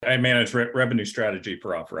I manage revenue strategy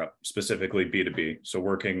for OfferUp, specifically B2B. So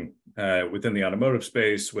working within the automotive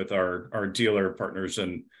space with our dealer partners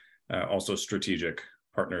and also strategic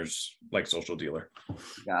partners like Social Dealer.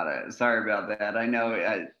 Got it. Sorry about that. I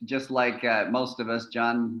know just like most of us,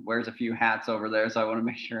 John wears a few hats over there. So I want to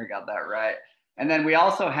make sure I got that right. And then we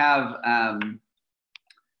also have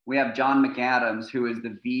John McAdams, who is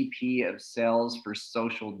the VP of Sales for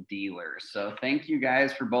Social Dealers. So thank you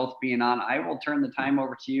guys for both being on. I will turn the time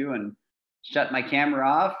over to you and shut my camera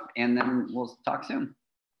off, and then we'll talk soon.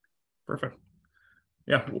 Perfect.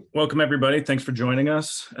 Yeah. Welcome, everybody. Thanks for joining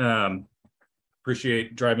us.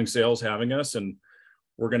 Appreciate Driving Sales having us. And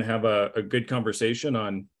we're going to have a good conversation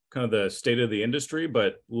on kind of the state of the industry,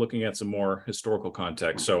 but looking at some more historical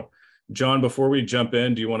context. So, John, before we jump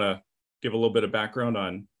in, do you want to give a little bit of background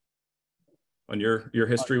on your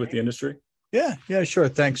history with the industry? Yeah, sure.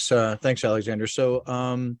 Thanks, Alexander. So,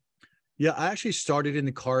 I actually started in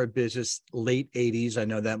the car business late 80s. I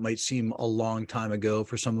know that might seem a long time ago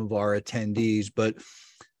for some of our attendees, but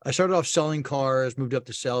I started off selling cars, moved up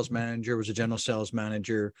to sales manager, was a general sales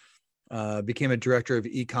manager, became a director of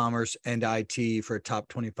e-commerce and IT for a top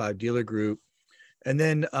 25 dealer group, and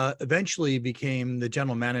then eventually became the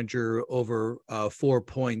general manager over 4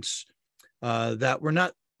 points that were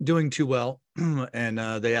not doing too well. And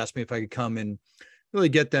they asked me if I could come and really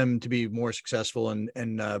get them to be more successful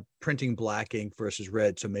and printing black ink versus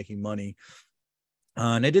red, so making money.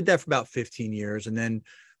 And I did that for about 15 years. And then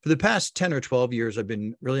for the past 10 or 12 years, I've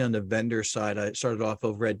been really on the vendor side. I started off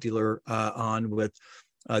over at Dealer On with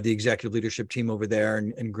the executive leadership team over there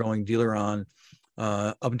and growing Dealer On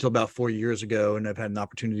up until about 4 years ago. And I've had an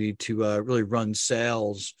opportunity to really run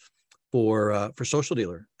sales for Social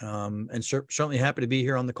Dealer, and certainly happy to be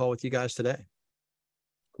here on the call with you guys today.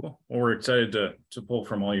 Cool. Well, we're excited to pull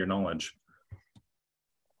from all your knowledge.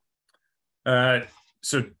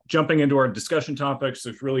 So jumping into our discussion topics,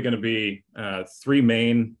 there's really going to be three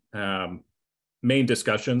main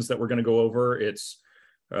discussions that we're going to go over. It's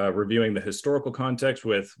reviewing the historical context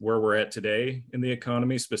with where we're at today in the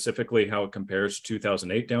economy, specifically how it compares to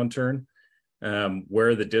 2008 downturn, where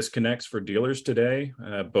are the disconnects for dealers today,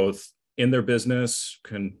 both in their business,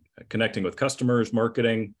 connecting with customers,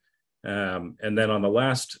 marketing, and then on the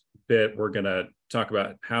last bit, we're going to talk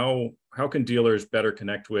about how can dealers better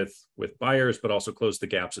connect with buyers, but also close the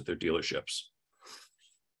gaps at their dealerships.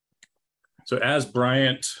 So as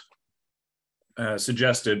Bryant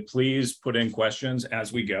suggested, please put in questions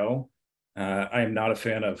as we go. I am not a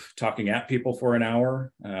fan of talking at people for an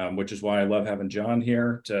hour, which is why I love having John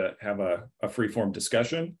here to have a free-form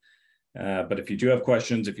discussion. But if you do have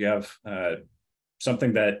questions, if you have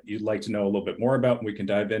something that you'd like to know a little bit more about and we can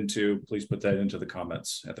dive into, please put that into the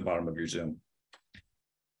comments at the bottom of your Zoom.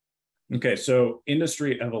 Okay, so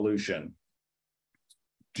industry evolution.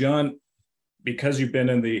 John, because you've been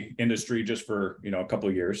in the industry just for a couple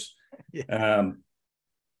of years,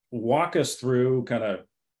 walk us through kind of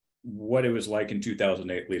what it was like in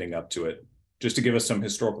 2008 leading up to it, just to give us some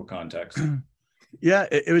historical context. Yeah,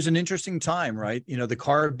 it was an interesting time, right? The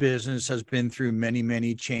car business has been through many,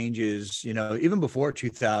 many changes, even before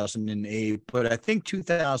 2008. But I think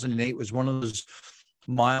 2008 was one of those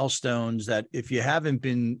milestones that if you haven't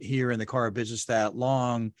been here in the car business that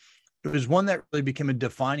long, it was one that really became a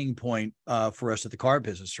defining point for us at the car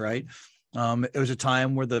business, right? It was a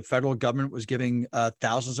time where the federal government was giving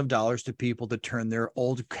thousands of dollars to people to turn their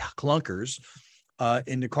old clunkers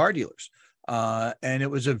into car dealers. And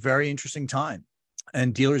it was a very interesting time.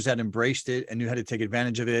 And dealers that embraced it and knew how to take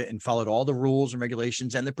advantage of it and followed all the rules and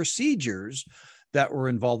regulations and the procedures that were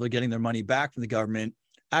involved with getting their money back from the government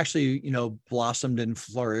actually, blossomed and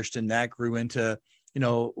flourished. And that grew into,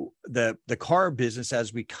 the car business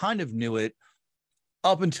as we kind of knew it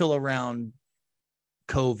up until around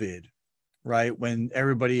COVID, right? When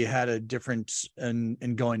everybody had a difference in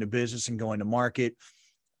going to business and going to market.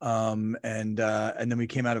 And then we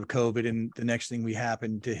came out of COVID, and the next thing we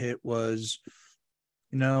happened to hit was,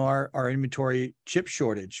 our inventory chip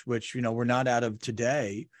shortage, which, we're not out of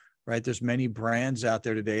today, right? There's many brands out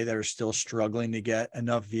there today that are still struggling to get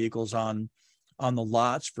enough vehicles on the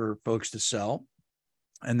lots for folks to sell.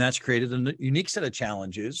 And that's created a unique set of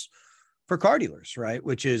challenges for car dealers, right?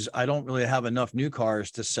 Which is, I don't really have enough new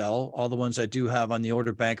cars to sell. All the ones I do have on the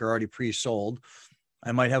order bank are already pre-sold.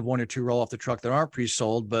 I might have one or two roll off the truck that aren't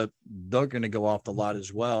pre-sold, but they're going to go off the lot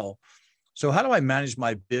as well. So how do I manage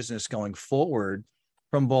my business going forward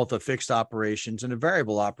from both a fixed operations and a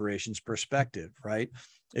variable operations perspective, right?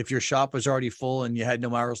 If your shop was already full and you had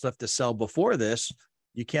no hours left to sell before this,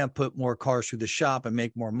 you can't put more cars through the shop and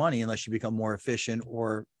make more money unless you become more efficient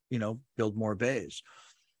or, build more bays.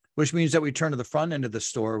 which means that we turn to the front end of the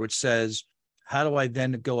store, which says, how do I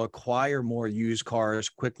then go acquire more used cars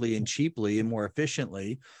quickly and cheaply and more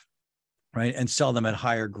efficiently, right? And sell them at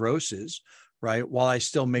higher grosses, right? While I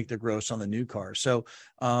still make the gross on the new car. So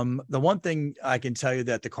the one thing I can tell you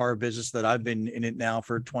that the car business that I've been in it now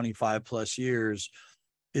for 25 plus years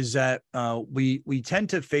is that we tend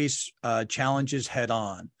to face challenges head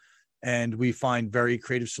on, and we find very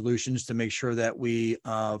creative solutions to make sure that we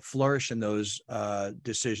flourish in those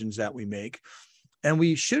decisions that we make. And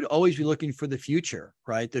we should always be looking for the future,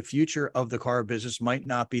 right? The future of the car business might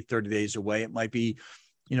not be 30 days away. It might be,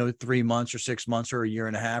 3 months or 6 months or a year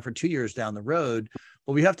and a half or 2 years down the road.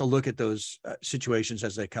 But we have to look at those situations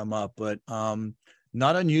as they come up. But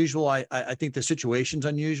not unusual. I think the situation's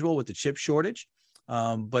unusual with the chip shortage,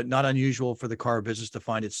 but not unusual for the car business to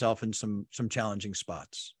find itself in some challenging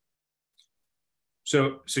spots.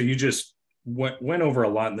 So you just went over a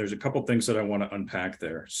lot, and there's a couple things that I want to unpack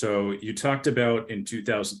there. So you talked about in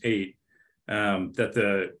 2008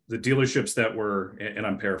 that the dealerships that were, and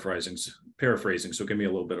I'm paraphrasing, so give me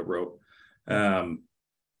a little bit of rope. The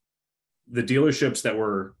dealerships that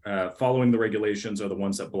were following the regulations are the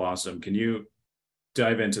ones that blossom. Can you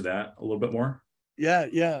dive into that a little bit more?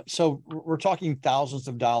 Yeah. So we're talking thousands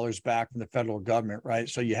of dollars back from the federal government, right?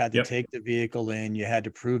 So you had to take the vehicle in, you had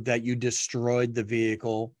to prove that you destroyed the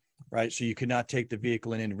vehicle, right? So you could not take the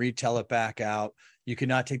vehicle in and retail it back out. You could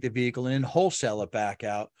not take the vehicle in and wholesale it back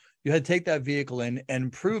out. You had to take that vehicle in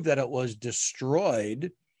and prove that it was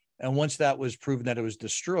destroyed. And once that was proven that it was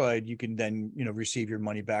destroyed, you can then, receive your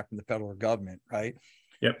money back from the federal government, right?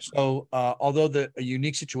 Yep. So although a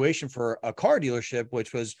unique situation for a car dealership,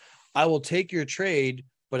 which was, I will take your trade,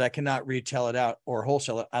 but I cannot retail it out or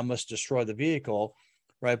wholesale it. I must destroy the vehicle,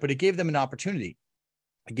 right? But it gave them an opportunity.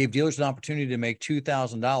 It gave dealers an opportunity to make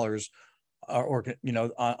 $2,000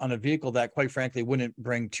 on a vehicle that, quite frankly, wouldn't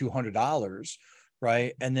bring $200,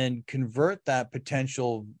 right? And then convert that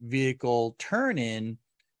potential vehicle turn-in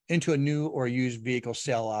into a new or used vehicle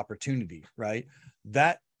sale opportunity, right?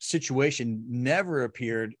 That situation never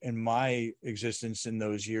appeared in my existence in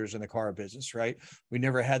those years in the car business, right? We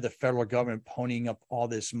never had the federal government ponying up all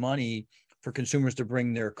this money for consumers to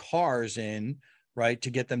bring their cars in, right, to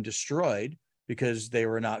get them destroyed because they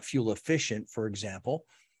were not fuel efficient, for example,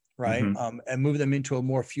 right? And move them into a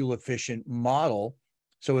more fuel efficient model.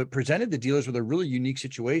 So it presented the dealers with a really unique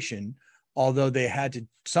situation, although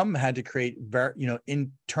some had to create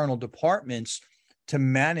internal departments to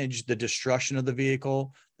manage the destruction of the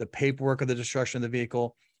vehicle, the paperwork of the destruction of the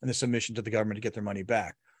vehicle, and the submission to the government to get their money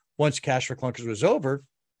back. Once Cash for Clunkers was over,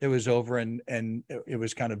 it was over, and it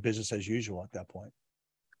was kind of business as usual at that point.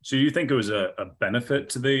 So you think it was a benefit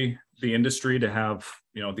to the industry to have,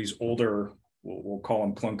 these older, we'll call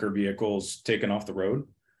them clunker vehicles, taken off the road?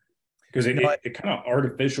 Because it kind of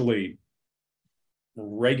artificially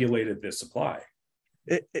regulated the supply.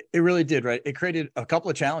 It really did, right? It created a couple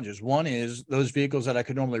of challenges. One is those vehicles that I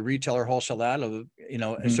could normally retail or wholesale out of,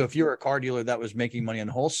 and so if you're a car dealer that was making money on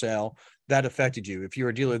wholesale, that affected you. If you're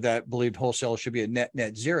a dealer that believed wholesale should be a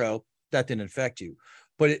net zero, that didn't affect you.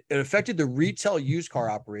 But it affected the retail used car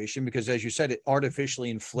operation because, as you said, it artificially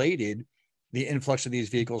inflated the influx of these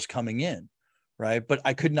vehicles coming in, right? But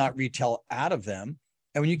I could not retail out of them.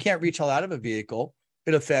 And when you can't retail out of a vehicle,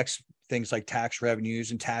 it affects things like tax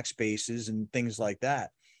revenues and tax bases and things like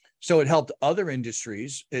that. So it helped other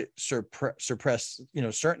industries. It suppressed,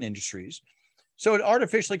 certain industries. So it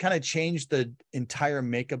artificially kind of changed the entire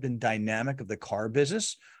makeup and dynamic of the car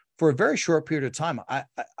business for a very short period of time. I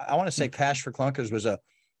want to say Cash for Clunkers was a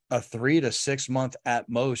 3 to 6 month at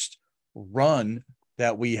most run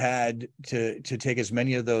that we had to take as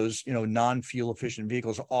many of those, non-fuel efficient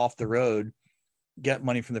vehicles off the road, get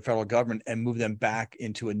money from the federal government, and move them back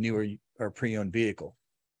into a newer or pre-owned vehicle.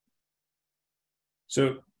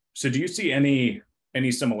 So do you see any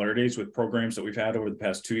similarities with programs that we've had over the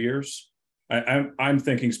past 2 years? I'm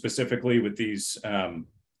thinking specifically with these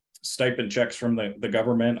stipend checks from the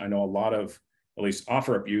government. I know a lot of, at least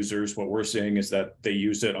OfferUp users, what we're seeing is that they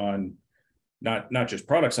use it on not just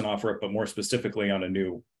products on OfferUp, but more specifically on a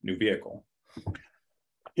new vehicle.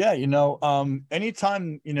 Yeah,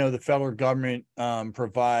 anytime, the federal government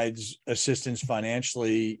provides assistance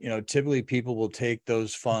financially, typically people will take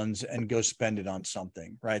those funds and go spend it on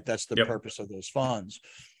something, right? That's the purpose of those funds.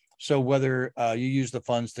 So whether you use the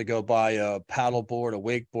funds to go buy a paddleboard, a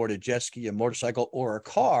wakeboard, a jet ski, a motorcycle, or a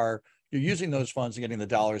car, you're using those funds and getting the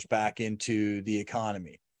dollars back into the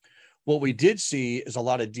economy. What we did see is a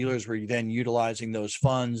lot of dealers were then utilizing those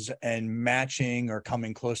funds and matching or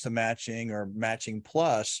coming close to matching or matching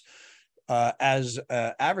plus as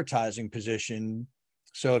an advertising position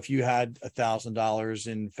So if you had $1,000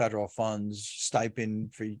 in federal funds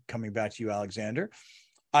stipend for coming back to you, Alexander,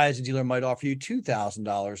 I, as a dealer, might offer you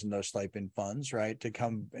 $2,000 in those stipend funds, right, to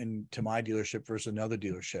come into my dealership versus another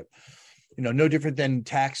dealership. No different than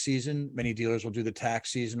tax season. Many dealers will do the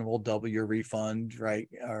tax season and will double your refund, right,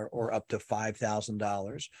 or up to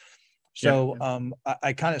 $5,000. So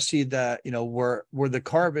I kind of see that, where the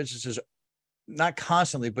car business is not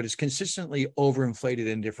constantly, but it's consistently overinflated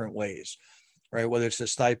in different ways, right? Whether it's the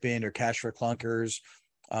stipend or cash for clunkers,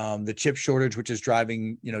 the chip shortage, which is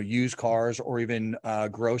driving, used cars or even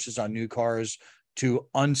grosses on new cars to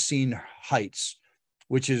unseen heights,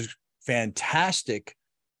 which is fantastic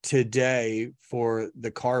today for the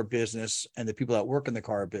car business and the people that work in the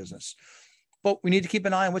car business. But we need to keep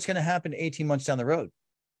an eye on what's going to happen 18 months down the road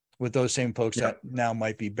with those same folks that now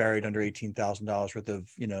might be buried under $18,000 worth of,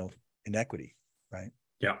 inequity, right?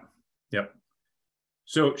 Yeah. Yep.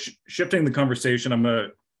 So shifting the conversation, I'm going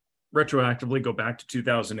to retroactively go back to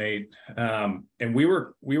 2008. And we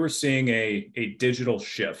were seeing a digital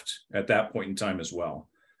shift at that point in time as well.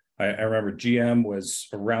 I remember GM was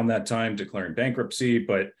around that time declaring bankruptcy,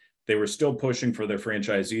 but they were still pushing for their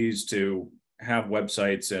franchisees to have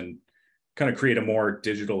websites and kind of create a more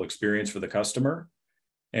digital experience for the customer.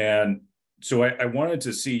 And so I wanted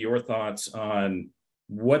to see your thoughts on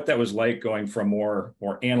what that was like going from more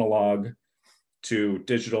analog to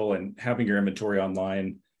digital and having your inventory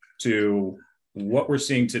online to what we're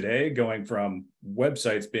seeing today, going from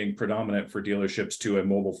websites being predominant for dealerships to a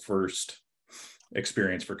mobile first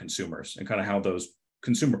experience for consumers, and kind of how those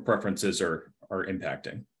consumer preferences are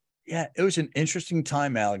impacting. Yeah, it was an interesting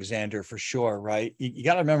time, Alexander, for sure, right? You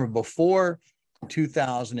got to remember, before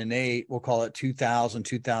 2008, we'll call it 2000,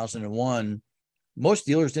 2001, most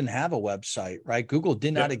dealers didn't have a website, right? Google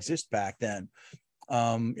did not exist back then.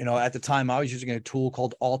 At the time, I was using a tool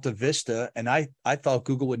called Alta Vista, and I thought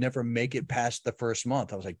Google would never make it past the first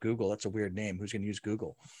month. I was like, Google, that's a weird name. Who's going to use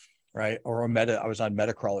Google? Right. Or I was on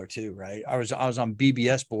Metacrawler too, right? I was on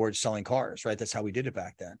BBS boards selling cars, right? That's how we did it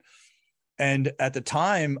back then. And at the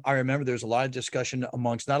time, I remember there was a lot of discussion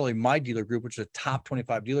amongst not only my dealer group, which is a top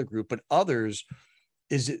 25 dealer group, but others.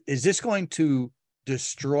 Is this going to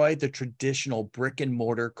destroy the traditional brick and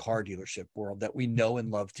mortar car dealership world that we know and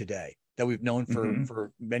love today, that we've known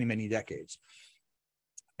for many, many decades?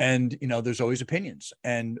 And, there's always opinions,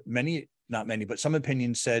 and not many, but some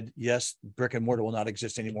opinions said, yes, brick and mortar will not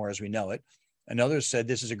exist anymore as we know it. And others said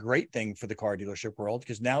this is a great thing for the car dealership world,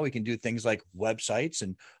 because now we can do things like websites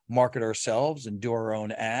and market ourselves and do our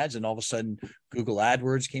own ads. And all of a sudden, Google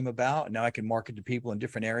AdWords came about, and now I can market to people in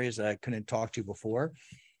different areas that I couldn't talk to before,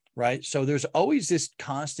 right? So there's always this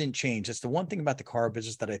constant change. That's the one thing about the car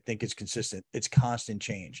business that I think is consistent. It's constant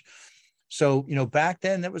change. So, back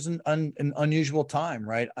then that was an unusual time,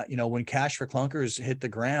 right? When cash for clunkers hit the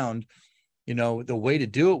ground, the way to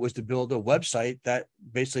do it was to build a website that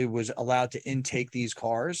basically was allowed to intake these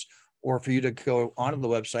cars, or for you to go onto the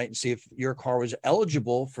website and see if your car was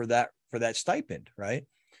eligible for that stipend, right?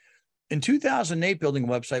 In 2008, building a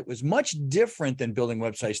website was much different than building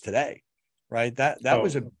websites today, right? That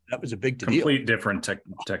was a big to-do. Complete different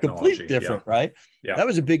technology. Complete different, right? Yeah. That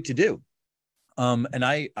was a big to-do. And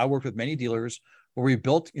I worked with many dealers where we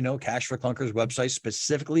built, Cash for Clunkers website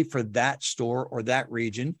specifically for that store or that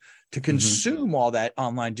region to consume all that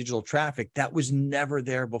online digital traffic that was never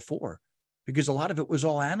there before, because a lot of it was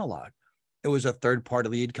all analog. It was a third-party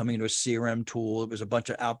lead coming into a CRM tool. It was a bunch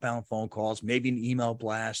of outbound phone calls, maybe an email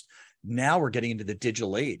blast. Now we're getting into the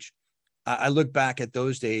digital age. I look back at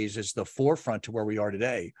those days as the forefront to where we are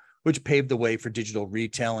today, which paved the way for digital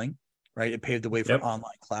retailing, right? It paved the way for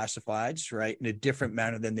online classifieds, right? In a different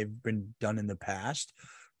manner than they've been done in the past,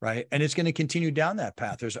 right? And it's going to continue down that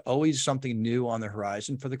path. There's always something new on the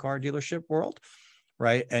horizon for the car dealership world,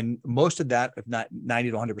 right? And most of that, if not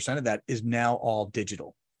 90 to 100% of that, is now all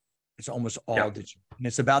digital. It's almost all digital. And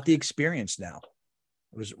it's about the experience now.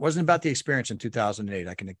 It wasn't about the experience in 2008.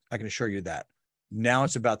 I can assure you that. Now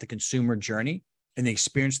it's about the consumer journey and the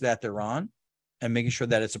experience that they're on, and making sure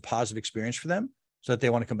that it's a positive experience for them, so that they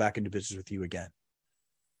want to come back into business with you again.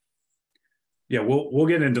 Yeah, we'll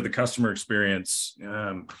get into the customer experience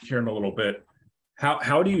here in a little bit.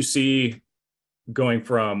 How do you see going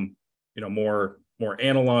from more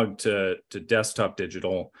analog to desktop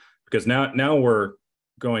digital? Because now we're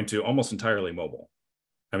going to almost entirely mobile.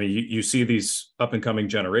 I mean, you see these up and coming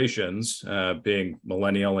generations, being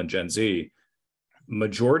millennial and Gen Z,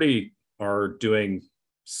 majority are doing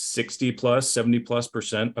 60 plus, 70 plus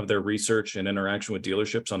 % of their research and interaction with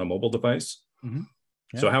dealerships on a mobile device.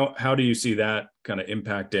 Yeah. So how do you see that kind of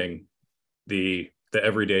impacting the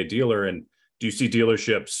everyday dealer? And do you see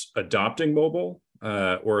dealerships adopting mobile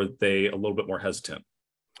or are they a little bit more hesitant?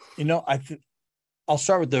 I'll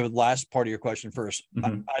start with the last part of your question first.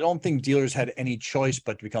 Mm-hmm. I don't think dealers had any choice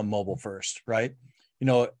but to become mobile first, right?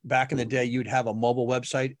 Back in the day, you'd have a mobile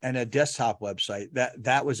website and a desktop website.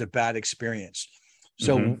 That was a bad experience.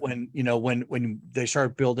 So Mm-hmm. when they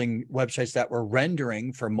started building websites that were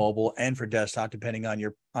rendering for mobile and for desktop, depending on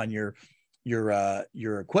your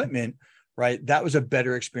equipment, right? That was a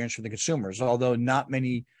better experience for the consumers. Although not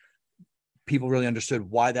many people really understood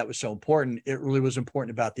why that was so important. It really was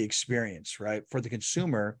important about the experience, right? For the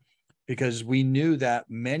consumer, because we knew that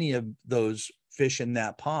many of those fish in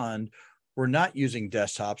that pond were not using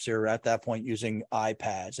desktops. They were at that point using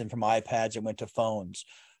iPads, and from iPads, it went to phones,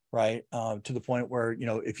 right? To the point where,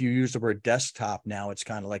 if you use the word desktop now, it's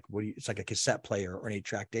kind of like, it's like a cassette player or an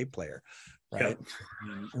 8-track tape player, right? Yep.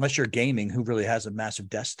 Unless you're gaming, who really has a massive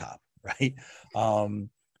desktop, right?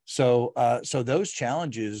 So those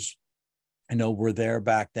challenges, were there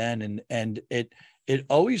back then, and it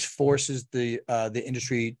always forces the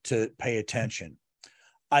industry to pay attention.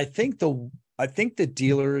 I think the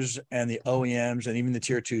dealers and the OEMs and even the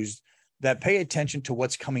tier twos that pay attention to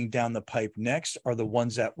what's coming down the pipe next are the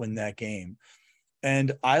ones that win that game.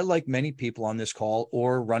 And I, like many people on this call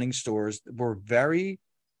or running stores,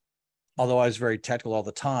 although I was very technical all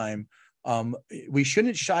the time, we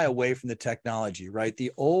shouldn't shy away from the technology, right?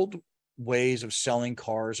 The old ways of selling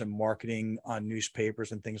cars and marketing on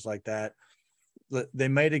newspapers and things like that, they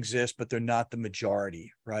might exist, but they're not the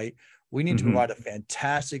majority, right? We need to provide a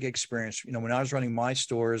fantastic experience. When I was running my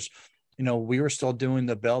stores, we were still doing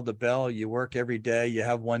the bell to bell. You work every day, you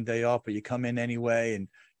have one day off, but you come in anyway. And,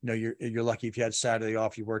 you're lucky if you had Saturday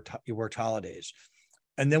off, you worked holidays.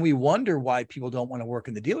 And then we wonder why people don't want to work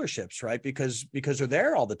in the dealerships, right? Because they're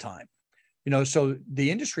there all the time. So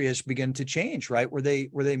the industry has begun to change, right? Where they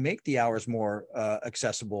make the hours more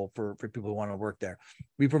accessible for people who want to work there.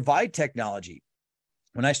 We provide technology.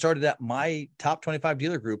 When I started at my top 25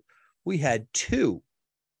 dealer group, we had two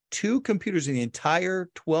computers in the entire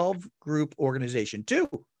 12 group organization, two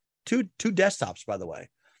desktops, by the way.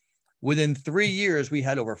 Within 3 years, we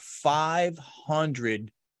had over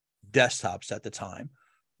 500 desktops at the time.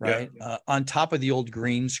 Right. Yeah. On top of the old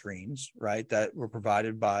green screens, right, that were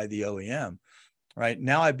provided by the OEM. Right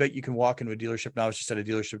now, I bet you can walk into a dealership. Now I was just at a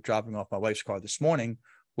dealership dropping off my wife's car this morning,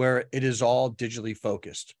 where it is all digitally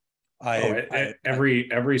focused.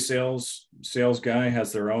 Every sales guy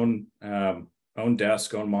has their own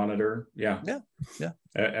desk, own monitor. Yeah.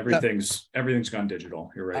 Everything's gone digital.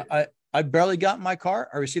 You're right. I barely got in my car.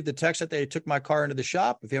 I received the text that they took my car into the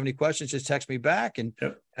shop. If you have any questions, just text me back. And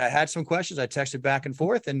I had some questions. I texted back and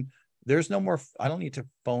forth, and there's no more. I don't need to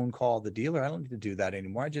phone call the dealer. I don't need to do that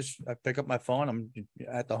anymore. I pick up my phone. I'm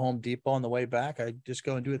at the Home Depot on the way back. I just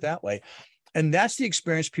go and do it that way. And that's the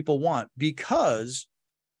experience people want, because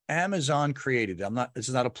Amazon created it. This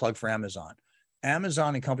is not a plug for Amazon.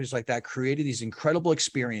 Amazon and companies like that created these incredible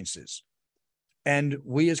experiences. And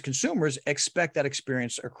we as consumers expect that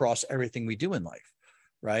experience across everything we do in life,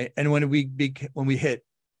 right? And when we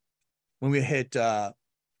hit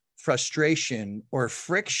frustration or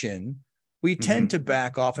friction, we tend to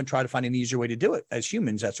back off and try to find an easier way to do it. As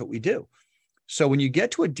humans, that's what we do. So when you get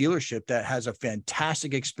to a dealership that has a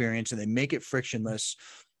fantastic experience and they make it frictionless,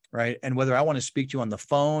 right? And whether I want to speak to you on the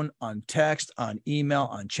phone, on text, on email,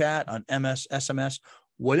 on chat, on SMS,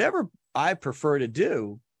 whatever I prefer to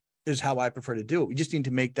do is how I prefer to do it. We just need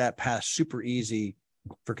to make that path super easy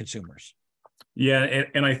for consumers. Yeah.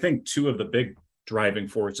 And I think two of the big driving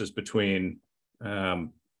forces between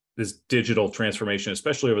this digital transformation,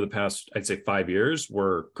 especially over the past, I'd say 5 years,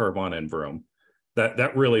 were Carvana and Vroom.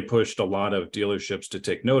 That really pushed a lot of dealerships to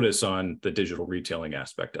take notice on the digital retailing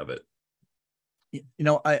aspect of it.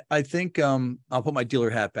 I think I'll put my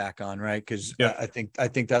dealer hat back on, right? Because I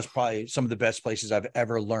think that's probably some of the best places I've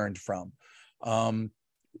ever learned from.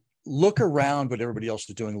 Look around what everybody else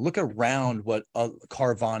is doing. Look around what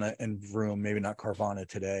Carvana and Vroom, maybe not Carvana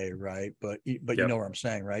today, right? But you know what I'm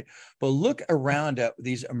saying, right? But look around at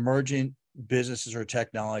these emergent businesses or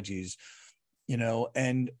technologies,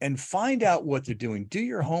 and find out what they're doing. Do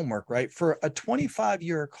your homework, right? For a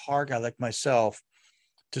 25-year car guy like myself,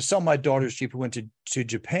 to sell my daughter's Jeep who went to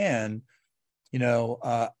Japan,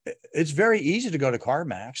 it's very easy to go to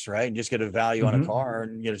CarMax, right? And just get a value on a car,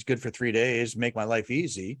 and it's good for 3 days, make my life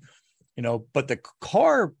easy, but the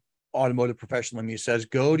car automotive professional in me says,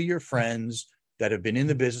 go to your friends that have been in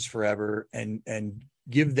the business forever and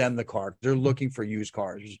give them the car. They're looking for used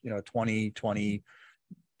cars, 2020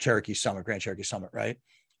 Cherokee Summit, Grand Cherokee Summit, right?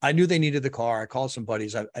 I knew they needed the car. I called some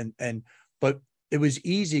buddies but it was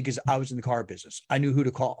easy because I was in the car business. I knew who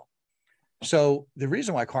to call. So the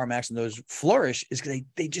reason why CarMax and those flourish is because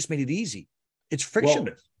they just made it easy. It's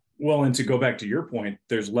frictionless. Well, and to go back to your point,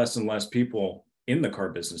 there's less and less people in the car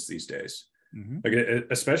business these days. Like,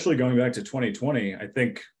 especially going back to 2020, I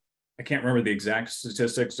think, I can't remember the exact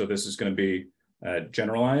statistics, so this is going to be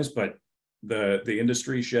generalized, but the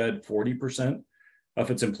industry shed 40%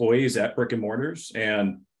 of its employees at brick and mortars,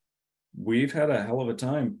 and we've had a hell of a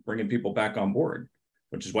time bringing people back on board,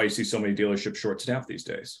 which is why you see so many dealerships short staffed these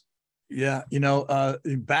days. Yeah,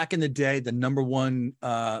 back in the day, the number one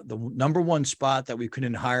spot that we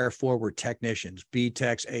couldn't hire for were technicians, B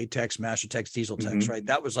techs, A techs, master techs, diesel techs, right?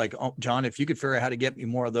 That was like, oh, John, if you could figure out how to get me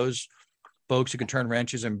more of those folks who can turn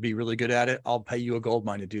wrenches and be really good at it, I'll pay you a gold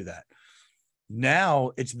mine to do that.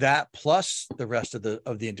 Now it's that plus the rest of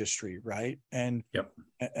the industry, right? And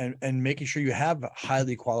making sure you have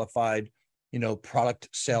highly qualified, product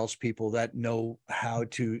salespeople that know how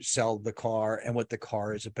to sell the car and what the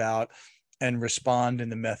car is about, and respond in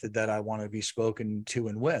the method that I want to be spoken to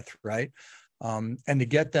and with, right? And to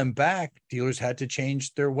get them back, dealers had to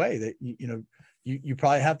change their way. That you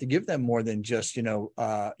probably have to give them more than just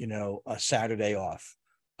a Saturday off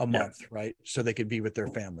a month, right? So they could be with their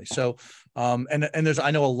family. So and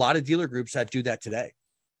I know a lot of dealer groups that do that today.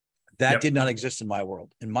 That did not exist in my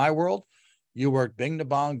world. In my world, you work bing to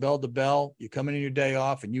bong, bell to bell. You come in your day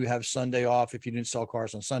off, and you have Sunday off if you didn't sell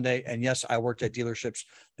cars on Sunday. And yes, I worked at dealerships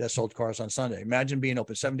that sold cars on Sunday. Imagine being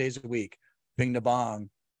open 7 days a week, bing to bong,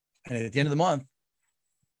 and at the end of the month.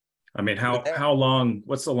 I mean, how long?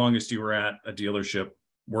 What's the longest you were at a dealership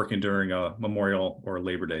working during a Memorial or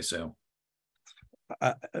Labor Day sale?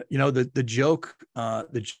 The joke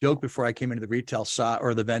before I came into the retail side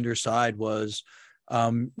or the vendor side was,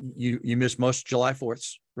 you miss most July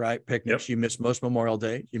 4ths, right? Picnics. You miss most Memorial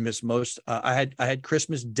Day. You miss most. I had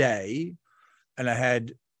Christmas Day, and I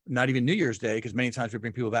had not even New Year's Day, because many times we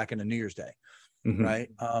bring people back into New Year's Day, right?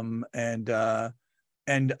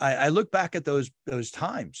 And I look back at those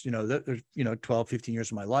times, 12, 15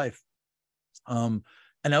 years of my life, and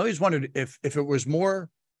I always wondered if it was more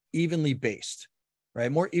evenly based, right?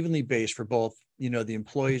 More evenly based for both, the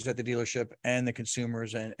employees at the dealership and the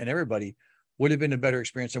consumers and everybody. Would have been a better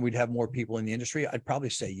experience, and we'd have more people in the industry? I'd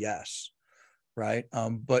probably say yes. Right.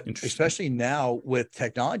 But especially now with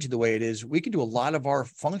technology the way it is, we can do a lot of our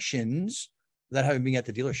functions without having been at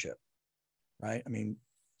the dealership. Right. I mean,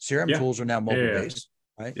 CRM tools are now mobile based.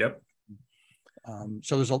 Right.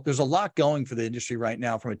 So there's a lot going for the industry right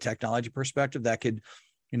now from a technology perspective that could,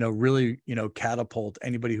 really, catapult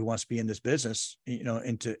anybody who wants to be in this business,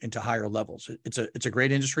 into higher levels. It's a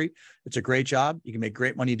great industry. It's a great job. You can make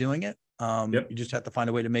great money doing it. You just have to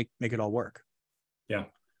find a way to make it all work. Yeah.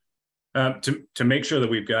 To make sure that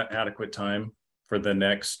we've got adequate time for the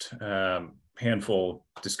next handful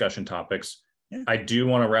discussion topics, I do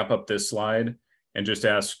want to wrap up this slide and just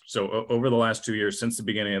ask, so over the last 2 years, since the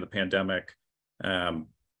beginning of the pandemic,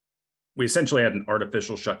 we essentially had an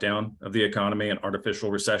artificial shutdown of the economy, an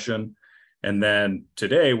artificial recession. And then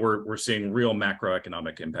today we're seeing real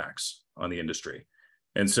macroeconomic impacts on the industry.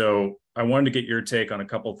 And so I wanted to get your take on a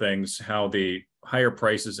couple things, how the higher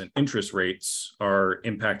prices and interest rates are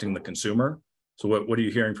impacting the consumer. So what are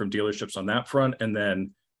you hearing from dealerships on that front? And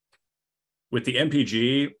then with the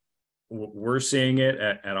MPG, we're seeing it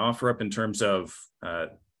at OfferUp in terms of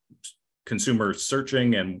consumers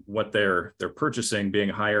searching and what they're purchasing being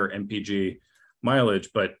higher MPG mileage,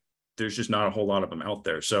 but there's just not a whole lot of them out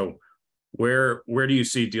there. So where do you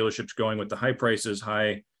see dealerships going with the high prices,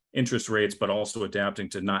 high interest rates, but also adapting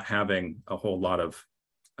to not having a whole lot of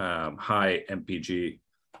high MPG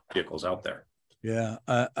vehicles out there? Yeah,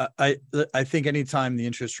 I think anytime the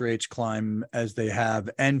interest rates climb as they have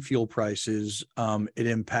and fuel prices, it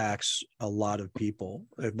impacts a lot of people,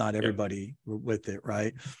 if not everybody, with it,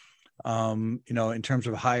 right? In terms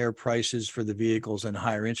of higher prices for the vehicles and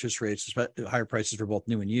higher interest rates, higher prices for both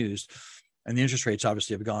new and used, and the interest rates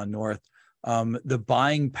obviously have gone north. The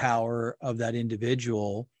buying power of that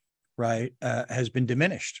individual, right, has been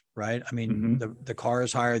diminished, right? I mean, the car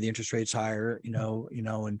is higher, the interest rate's higher,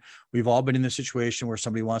 and we've all been in this situation where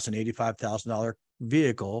somebody wants an $85,000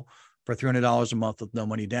 vehicle for $300 a month with no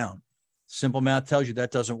money down. Simple math tells you that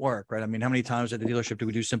doesn't work, right? I mean, how many times at the dealership do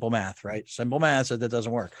we do simple math, right? Simple math said that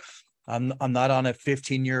doesn't work. I'm not on a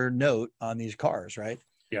 15-year note on these cars, right?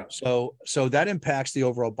 Yeah. So that impacts the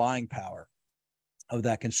overall buying power of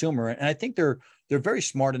that consumer. And I think they're very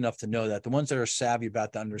smart enough to know that. The ones that are savvy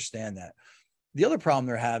about to understand that. The other problem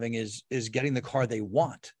they're having is getting the car they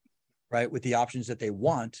want, right? With the options that they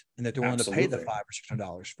want and that they're willing to pay the $500 or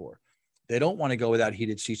 $600 for. They don't want to go without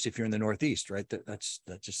heated seats if you're in the Northeast, right? That's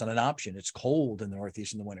just not an option. It's cold in the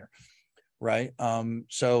Northeast in the winter, right?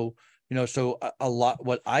 So So a lot,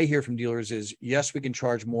 what I hear from dealers is, yes, we can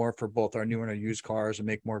charge more for both our new and our used cars and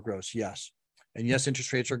make more gross. Yes. And yes,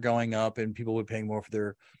 interest rates are going up and people would be paying more for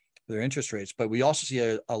their interest rates. But we also see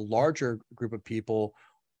a larger group of people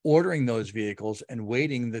ordering those vehicles and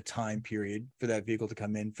waiting the time period for that vehicle to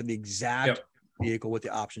come in for the exact vehicle with the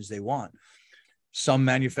options they want. Some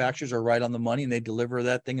manufacturers are right on the money and they deliver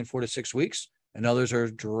that thing in 4 to 6 weeks, and others are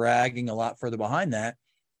dragging a lot further behind that,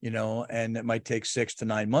 and it might take 6 to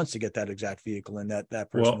 9 months to get that exact vehicle in that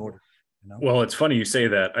person ordered. Well, it's funny you say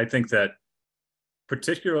that. I think that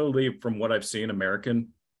particularly from what I've seen, American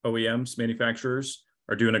OEMs, manufacturers,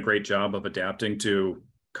 are doing a great job of adapting to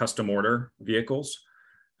custom order vehicles.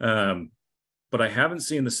 But I haven't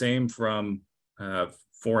seen the same from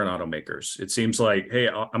foreign automakers. It seems like, hey,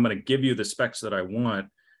 I'm going to give you the specs that I want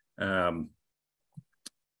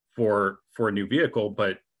for a new vehicle,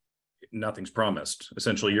 but nothing's promised.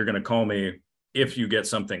 Essentially, you're going to call me if you get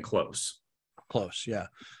something close. Yeah.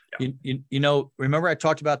 Remember I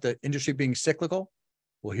talked about the industry being cyclical?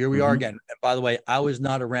 Well, here we are again. And by the way, I was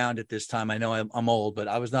not around at this time. I know I'm old, but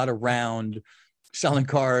I was not around selling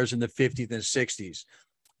cars in the 50s and 60s.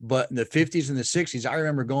 But in the 50s and the 60s, I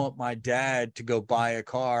remember going with my dad to go buy a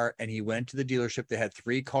car, and he went to the dealership. They had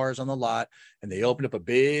 3 cars on the lot, and they opened up a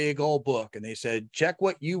big old book, and they said, check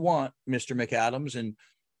what you want, Mr. McAdams, and,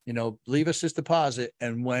 leave us this deposit.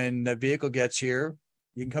 And when the vehicle gets here,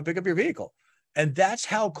 you can come pick up your vehicle. And that's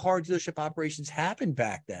how car dealership operations happened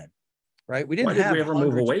back then, right? We didn't Why did we ever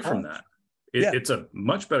move away from that? It's a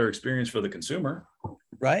much better experience for the consumer.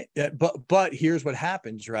 Right. Yeah, but here's what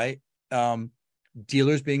happens, right?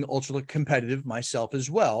 Dealers, being ultra competitive, myself as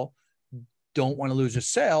well, don't want to lose a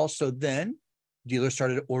sale. So then dealers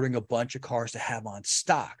started ordering a bunch of cars to have on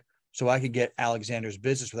stock so I could get Alexander's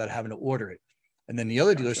business without having to order it. And then the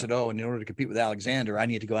other dealer said, oh, and in order to compete with Alexander, I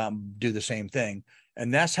need to go out and do the same thing.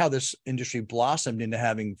 And that's how this industry blossomed into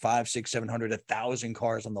having 500, 600, 700, 1,000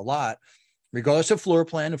 cars on the lot, regardless of floor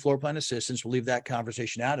plan and floor plan assistance. We'll leave that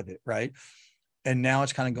conversation out of it, right? And now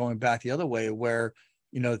it's kind of going back the other way where,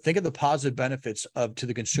 think of the positive benefits to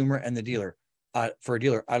the consumer and the dealer. For a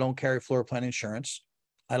dealer, I don't carry floor plan insurance.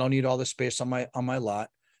 I don't need all the space on my lot.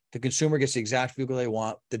 The consumer gets the exact vehicle they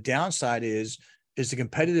want. The downside is the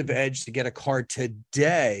competitive edge to get a car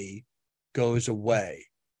today goes away.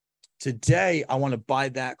 Today, I want to buy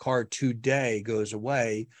that car today goes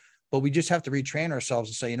away, but we just have to retrain ourselves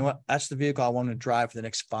and say, you know what, that's the vehicle I want to drive for the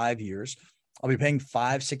next 5 years. I'll be paying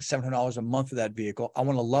 $500, $600, $700 a month for that vehicle. I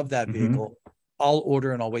want to love that vehicle. I'll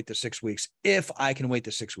order and I'll wait the 6 weeks if I can wait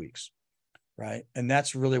the 6 weeks. Right. And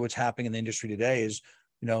that's really what's happening in the industry today is,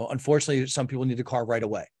 unfortunately, some people need a car right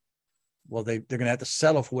away. Well, they're going to have to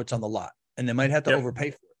settle for what's on the lot, and they might have to overpay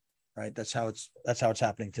for it. Right. That's how it's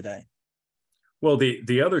happening today. Well,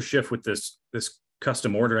 the other shift with this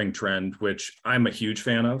custom ordering trend, which I'm a huge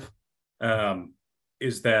fan of,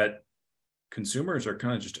 is that consumers are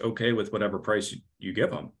kind of just okay with whatever price you give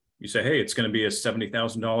them. You say, hey, it's going to be a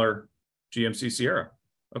 $70,000 GMC Sierra.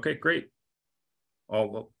 Okay, great.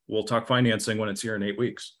 We'll talk financing when it's here in 8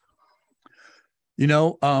 weeks.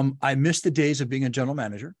 I missed the days of being a general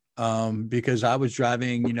manager because I was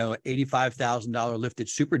driving, $85,000 lifted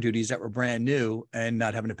Super Duties that were brand new and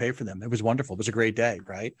not having to pay for them. It was wonderful. It was a great day,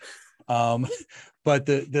 right? But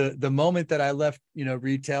the moment that I left,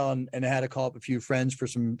 retail and I had to call up a few friends for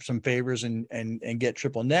some favors and get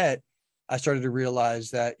triple net, I started to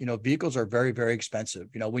realize that, vehicles are very, very expensive.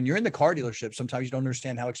 When you're in the car dealership, sometimes you don't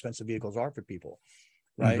understand how expensive vehicles are for people.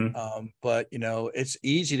 Right. But, it's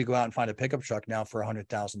easy to go out and find a pickup truck now for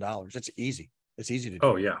 $100,000. It's easy. It's easy to do.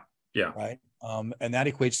 Oh, yeah. Yeah. Right. And that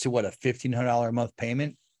equates to what, a $1,500 a month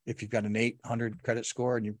payment. If you've got an 800 credit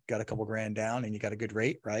score and you've got a couple grand down and you got a good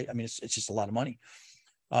rate, right? I mean, it's just a lot of money.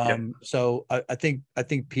 So I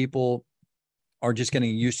think people are just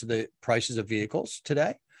getting used to the prices of vehicles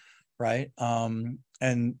today. Right.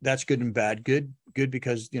 And that's good and bad. Good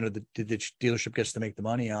because, the dealership gets to make the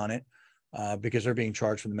money on it because they're being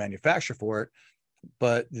charged from the manufacturer for it.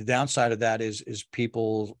 But the downside of that is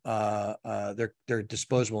people, their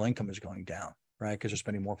disposable income is going down, right? Because they're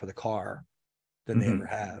spending more for the car than they ever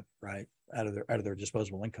have, right? Out of their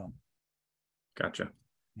disposable income. Gotcha.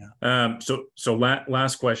 Yeah. So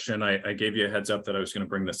last question, I gave you a heads up that I was going to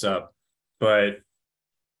bring this up, but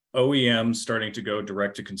OEMs starting to go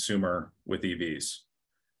direct to consumer with EVs.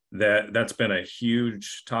 That's been a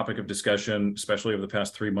huge topic of discussion, especially over the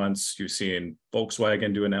past 3 months. You've seen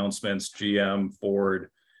Volkswagen do announcements, GM, Ford.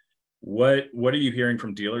 What are you hearing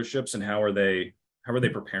from dealerships, and how are they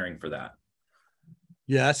preparing for that?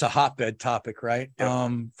 Yeah, that's a hotbed topic, right?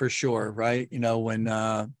 Yep. For sure, right? When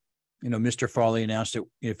Mr. Farley announced it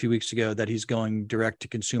a few weeks ago that he's going direct to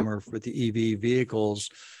consumer with the EV vehicles.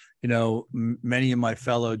 Many of my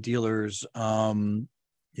fellow dealers,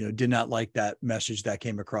 did not like that message that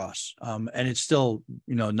came across. And it's still,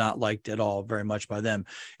 not liked at all very much by them.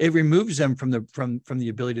 It removes them from the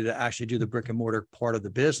ability to actually do the brick and mortar part of the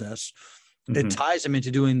business. It ties them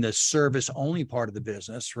into doing the service only part of the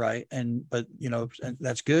business. Right. But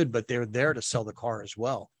that's good, but they're there to sell the car as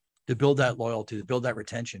well, to build that loyalty, to build that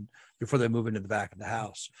retention before they move into the back of the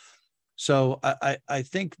house. So I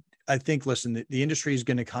think, listen, the industry is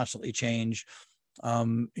going to constantly change.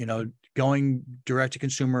 Going direct to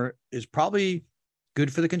consumer is probably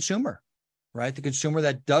good for the consumer, right? The consumer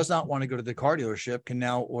that does not want to go to the car dealership can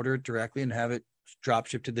now order it directly and have it drop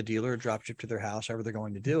shipped to the dealer, drop shipped to their house, however they're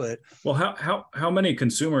going to do it. Well, how many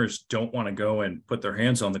consumers don't want to go and put their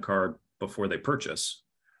hands on the car before they purchase?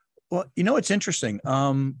 Well, it's interesting.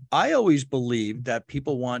 I always believe that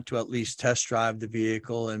people want to at least test drive the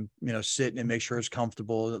vehicle and, sit and make sure it's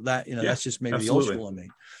comfortable. That, that's just maybe absolutely. the old school in me.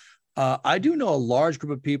 I do know a large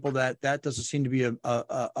group of people that doesn't seem to be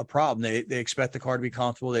a problem. They expect the car to be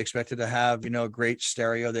comfortable. They expect it to have, a great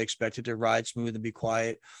stereo. They expect it to ride smooth and be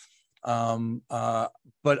quiet.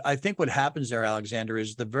 But I think what happens there, Alexander,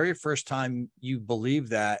 is the very first time you believe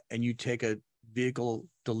that and you take a vehicle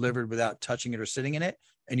delivered without touching it or sitting in it,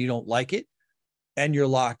 and you don't like it, and you're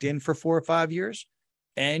locked in for 4 or 5 years,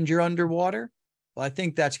 and you're underwater. Well, I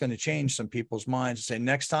think that's going to change some people's minds and say,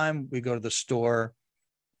 next time we go to the store,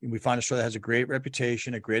 we find a store that has a great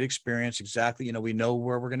reputation, a great experience. Exactly. We know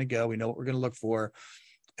where we're going to go. We know what we're going to look for,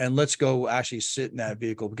 and let's go actually sit in that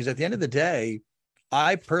vehicle. Because at the end of the day,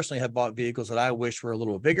 I personally have bought vehicles that I wish were a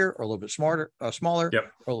little bigger or a little bit smaller,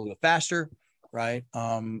 Yep. or a little bit faster. Right.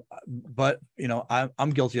 But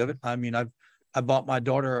I'm guilty of it. I mean, I bought my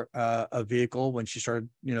daughter a vehicle when she started,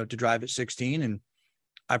 to drive at 16, and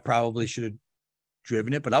I probably should have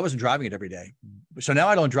driven it, but I wasn't driving it every day. So now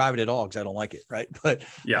I don't drive it at all because I don't like it. Right. But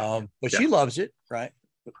she loves it. Right.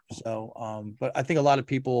 So, but I think a lot of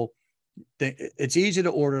people think it's easy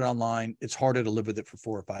to order it online. It's harder to live with it for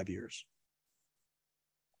 4 or 5 years.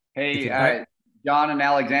 Hey, John and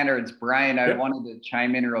Alexander, it's Brian. I wanted to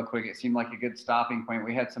chime in real quick. It seemed like a good stopping point.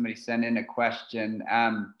 We had somebody send in a question.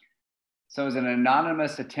 So it was an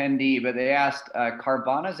anonymous attendee, but they asked,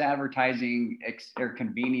 Carvana's advertising their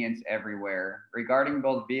convenience everywhere. Regarding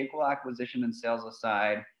both vehicle acquisition and sales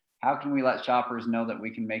aside, how can we let shoppers know that we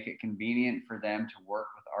can make it convenient for them to work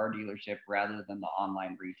with our dealership rather than the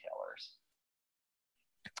online retailers?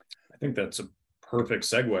 I think that's a perfect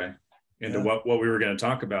segue into what we were going to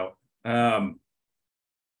talk about. John,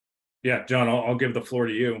 I'll give the floor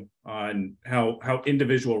to you on how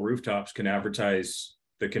individual rooftops can advertise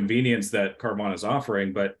the convenience that Carvana is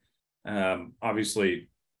offering, but obviously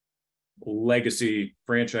legacy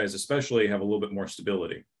franchise especially have a little bit more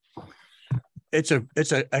stability. It's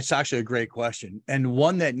actually a great question, and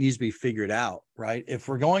one that needs to be figured out, right? If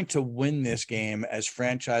we're going to win this game as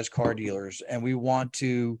franchise car dealers and we want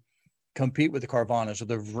to compete with the Carvanas or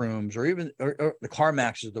the Vrooms or even or the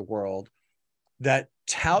CarMaxes of the world that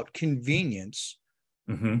tout convenience,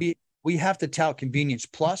 we have to tout convenience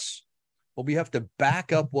plus, but we have to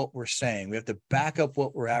back up what we're saying. We have to back up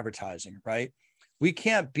what we're advertising, right? We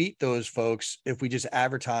can't beat those folks if we just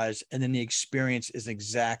advertise and then the experience is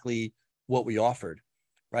exactly what we offered,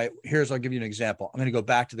 right? I'll give you an example. I'm going to go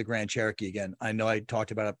back to the Grand Cherokee again. I know I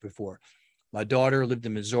talked about it before. My daughter lived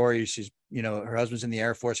in Missouri. She's, her husband's in the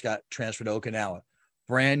Air Force, got transferred to Okinawa.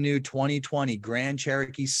 Brand new 2020 Grand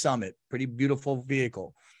Cherokee Summit, pretty beautiful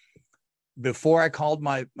vehicle. Before I called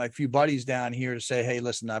my few buddies down here to say, hey,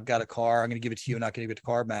 listen, I've got a car. I'm going to give it to you. I'm not going to give it to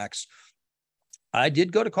CarMax. I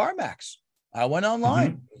did go to CarMax. I went online.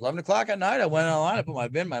 It was 11 o'clock at night. I went online. I put my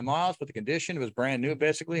VIN, my miles, put the condition. It was brand new,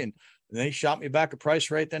 basically. And they shot me back a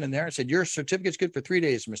price right then and there and said, your certificate's good for 3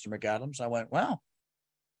 days, Mr. McAdams. I went, wow.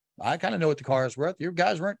 I kind of know what the car is worth.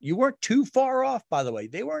 You weren't too far off, by the way.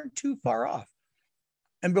 They weren't too far off.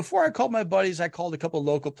 And before I called my buddies, I called a couple of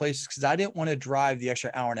local places because I didn't want to drive the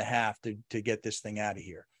extra hour and a half to get this thing out of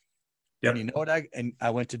here. Yep. And you know what? I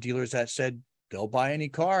went to dealers that said, they'll buy any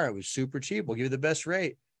car. It was super cheap. We'll give you the best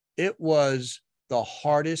rate. It was the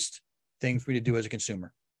hardest thing for me to do as a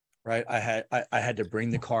consumer, right? I had to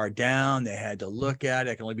bring the car down. They had to look at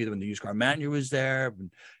it. I can only be there when the used car manual was there,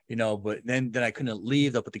 but then I couldn't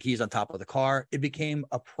leave. They'll put the keys on top of the car. It became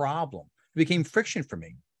a problem. It became friction for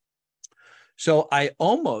me. So I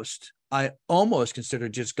almost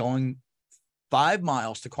considered just going 5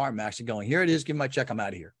 miles to CarMax and going, here it is, give me my check, I'm out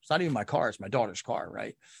of here. It's not even my car, it's my daughter's car,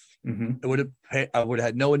 right? I would have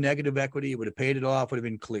had no negative equity. It would have paid it off, would have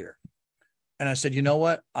been clear. And I said, you know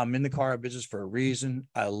what? I'm in the car business for a reason.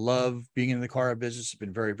 I love being in the car business. It's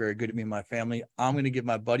been very, very good to me and my family. I'm going to give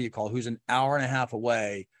my buddy a call who's an hour and a half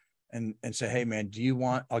away and say, hey man,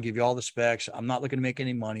 I'll give you all the specs. I'm not looking to make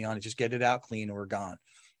any money on it. Just get it out clean and we're gone.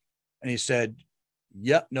 And he said,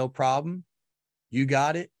 yep, no problem. You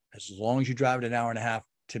got it. As long as you drive it an hour and a half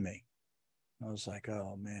to me. I was like,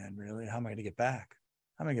 oh man, really? How am I going to get back?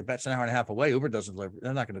 How am I going to get back? It's an hour and a half away. Uber doesn't deliver.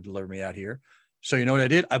 They're not going to deliver me out here. So you know what I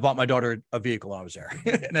did? I bought my daughter a vehicle while I was there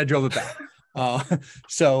and I drove it back.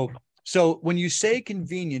 So when you say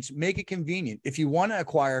convenience, make it convenient. If you want to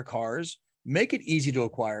acquire cars, make it easy to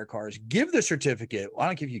acquire cars. Give the certificate. I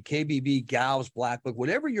don't give you KBB, GALS, Black Book,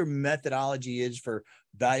 whatever your methodology is for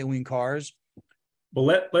valuing cars.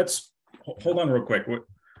 Well, let's hold on real quick.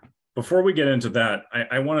 Before we get into that,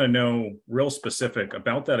 I want to know real specific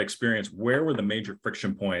about that experience. Where were the major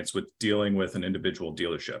friction points with dealing with an individual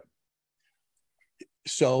dealership?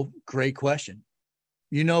 So great question.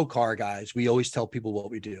 You know, car guys, we always tell people what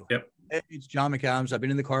we do. Yep. It's John McAdams. I've been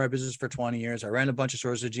in the car business for 20 years. I ran a bunch of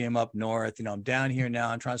stores at GM up north. You know, I'm down here now.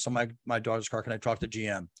 I'm trying to sell my daughter's car. Can I talk to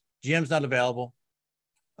GM? GM's not available.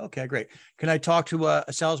 Okay, great. Can I talk to a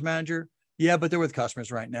sales manager? Yeah, but they're with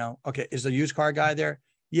customers right now. Okay. Is the used car guy there?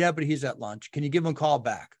 Yeah, but he's at lunch. Can you give him a call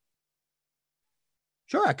back?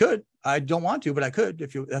 Sure, I could. I don't want to, but I could.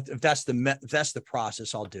 If that's the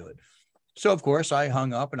process, I'll do it. So of course I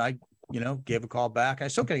hung up and I, gave a call back. I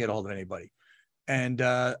still can't get a hold of anybody. And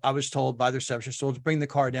I was told by the receptionist to bring the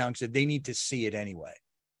car down because they need to see it anyway.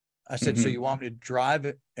 I said, so you want me to drive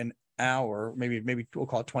it an hour, maybe we'll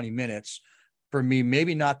call it 20 minutes for me,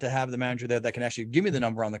 maybe not to have the manager there that can actually give me the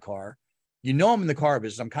number on the car. I'm in the car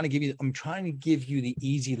business. I'm trying to give you the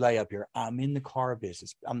easy layup here. I'm in the car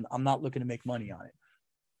business. I'm not looking to make money on it.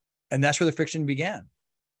 And that's where the friction began.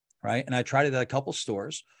 Right. And I tried it at a couple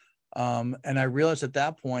stores. And I realized at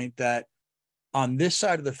that point that on this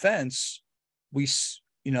side of the fence, on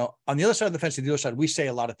the other side of the fence, the dealer side, we say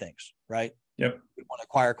a lot of things, right? Yep. We want to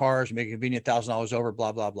acquire cars, make it convenient, $1,000 over,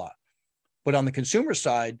 blah, blah, blah. But on the consumer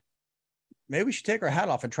side, maybe we should take our hat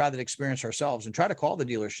off and try that experience ourselves and try to call the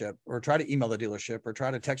dealership or try to email the dealership or try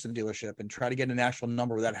to text the dealership and try to get an actual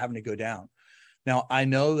number without having to go down. Now, I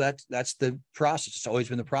know that that's the process. It's always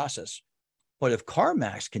been the process. But if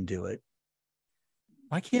CarMax can do it,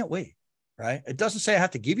 I can't wait, right? It doesn't say I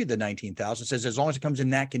have to give you the $19,000. It says as long as it comes in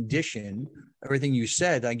that condition, everything you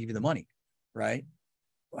said, I give you the money, right?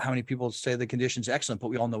 How many people say the condition's excellent, but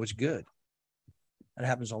we all know it's good? That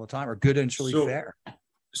happens all the time, or good and it's really fair.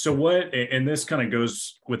 So what, and this kind of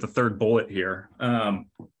goes with the third bullet here,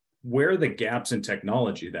 where are the gaps in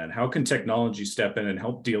technology then? How can technology step in and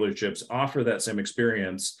help dealerships offer that same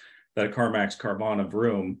experience that a CarMax, Carvana,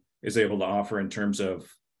 Vroom is able to offer in terms of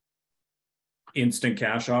instant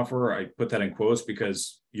cash offer? I put that in quotes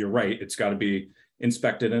because you're right. It's got to be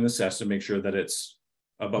inspected and assessed to make sure that it's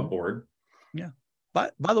above board. Yeah.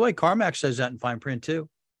 But by the way, CarMax says that in fine print too.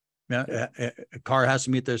 Yeah, a car has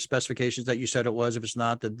to meet the specifications that you said it was. If it's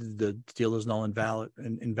not, the deal is null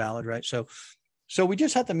and invalid, right? So we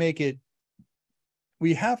just have to make it.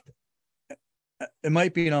 It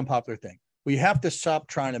might be an unpopular thing. We have to stop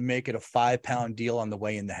trying to make it a 5-pound deal on the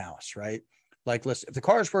way in the house, right? Like, listen, if the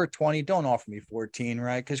car is worth 20, don't offer me 14,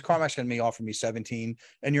 right? Because CarMax is going to be offering me 17,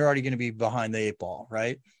 and you're already going to be behind the 8-ball,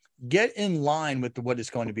 right? Get in line with what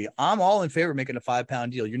it's going to be. I'm all in favor of making a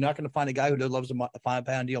 5-pound deal. You're not going to find a guy who loves a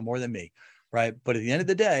 5-pound deal more than me, right? But at the end of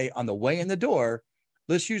the day, on the way in the door,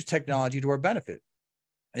 let's use technology to our benefit.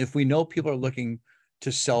 If we know people are looking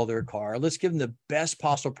to sell their car, let's give them the best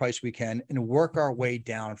possible price we can and work our way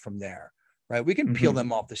down from there, right? We can peel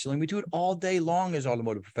them off the ceiling. We do it all day long as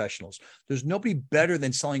automotive professionals. There's nobody better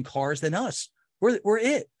than selling cars than us. We're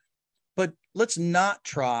it. But let's not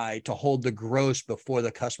try to hold the gross before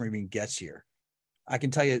the customer even gets here. I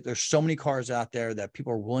can tell you there's so many cars out there that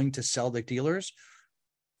people are willing to sell the dealers,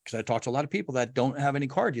 because I talk to a lot of people that don't have any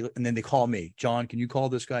car deal. And then they call me, John, can you call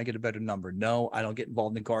this guy and get a better number? No, I don't get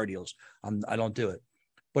involved in car deals. I don't do it.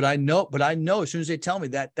 But I know as soon as they tell me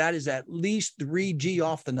that is at least 3G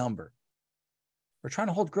off the number. We're trying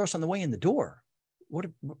to hold gross on the way in the door.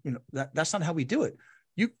 That's not how we do it.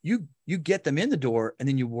 You get them in the door and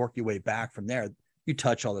then you work your way back from there. You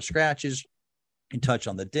touch all the scratches, you touch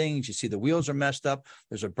on the dings, you see the wheels are messed up.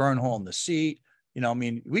 There's a burn hole in the seat.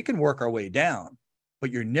 We can work our way down,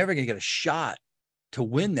 but you're never going to get a shot to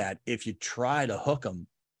win that if you try to hook them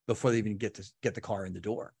before they even get the car in the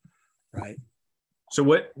door. Right. So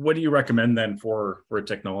what do you recommend then for a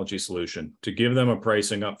technology solution to give them a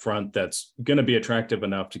pricing up front that's going to be attractive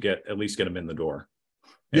enough to at least get them in the door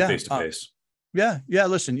face to face? Yeah. Yeah.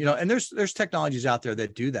 Listen, and there's technologies out there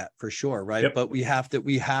that do that for sure. Right. Yep. But we have to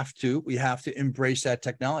embrace that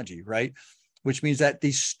technology. Right. Which means that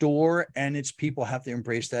the store and its people have to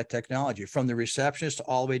embrace that technology, from the receptionist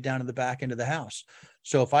all the way down to the back end of the house.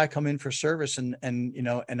 So if I come in for service and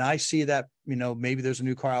I see that, maybe there's a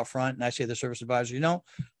new car out front, and I say to the service advisor,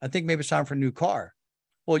 I think maybe it's time for a new car.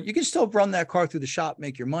 Well, you can still run that car through the shop,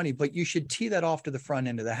 make your money, but you should tee that off to the front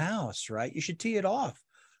end of the house, right? You should tee it off,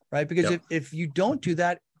 right? Because Yep. if you don't do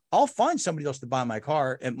that, I'll find somebody else to buy my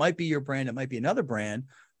car. It might be your brand, it might be another brand,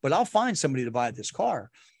 but I'll find somebody to buy this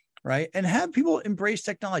car, right? And have people embrace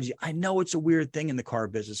technology. I know it's a weird thing in the car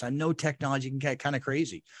business. I know technology can get kind of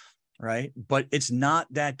crazy, right? But it's not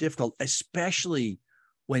that difficult, especially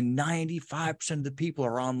when 95% of the people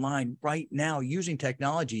are online right now using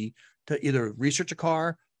technology to either research a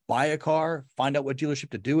car, buy a car, find out what dealership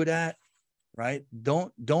to do it at, right?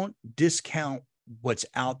 Don't discount what's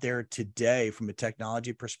out there today from a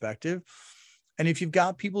technology perspective. And if you've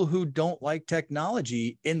got people who don't like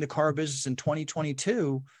technology in the car business in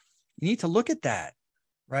 2022, you need to look at that,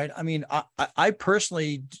 right? I mean, I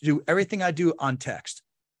personally do everything I do on text.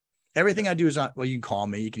 Everything I do is on, well, you can call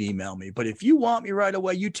me, you can email me, but if you want me right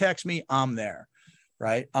away, you text me, I'm there,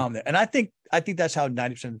 right? I'm there. And I think that's how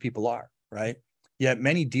 90% of the people are, right? Yet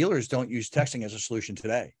many dealers don't use texting as a solution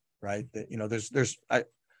today, right?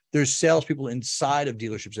 There's salespeople inside of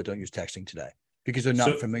dealerships that don't use texting today because they're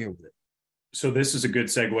not familiar with it. So this is a good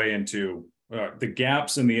segue into the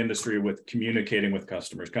gaps in the industry with communicating with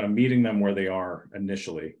customers, kind of meeting them where they are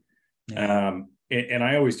initially. Yeah. And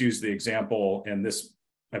I always use the example, and this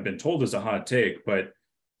I've been told is a hot take, but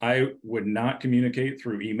I would not communicate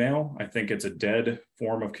through email. I think it's a dead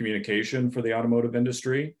form of communication for the automotive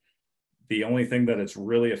industry. The only thing that it's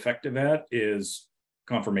really effective at is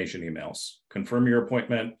confirmation emails. Confirm your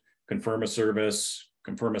appointment, confirm a service,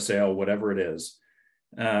 confirm a sale, whatever it is.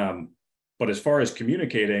 But as far as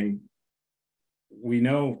communicating, we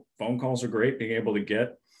know phone calls are great, being able to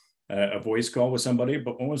get a voice call with somebody,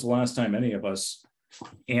 but when was the last time any of us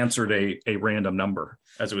answered a random number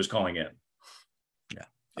as it was calling in? Yeah.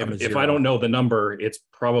 If I don't know the number, it's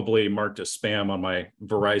probably marked as spam on my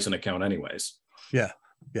Verizon account anyways. Yeah.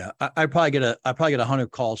 Yeah. I probably get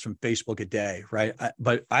 100 calls from Facebook a day. Right.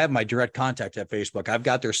 But I have my direct contact at Facebook. I've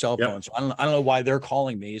got their cell phone. Yep. So I don't know why they're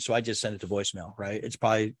calling me. So I just send it to voicemail. Right. It's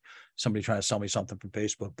probably somebody trying to sell me something from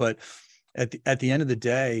Facebook. But at the end of the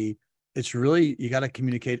day, it's really, you got to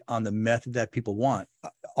communicate on the method that people want.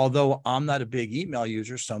 Although I'm not a big email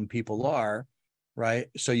user, some people are, right?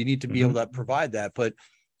 So you need to be able to provide that. But,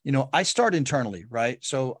 I start internally, right?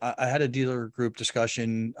 So I had a dealer group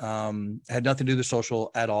discussion, had nothing to do with social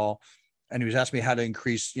at all. And he was asking me how to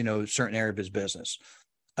increase, certain area of his business.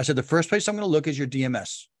 I said, the first place I'm going to look is your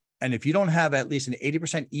DMS. And if you don't have at least an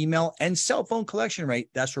 80% email and cell phone collection rate,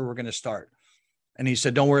 that's where we're going to start. And he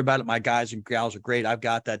said, don't worry about it. My guys and gals are great. I've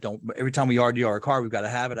got that. Every time we RDR a car, we've got to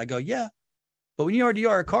have it. I go, yeah. But when you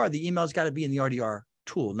RDR a car, the email's got to be in the RDR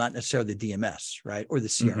tool, not necessarily the DMS, right? Or the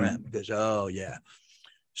CRM. Because, oh yeah.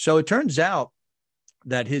 So it turns out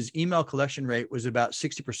that his email collection rate was about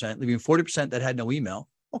 60%, leaving 40% that had no email.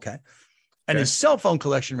 Okay. And his cell phone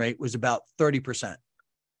collection rate was about 30%.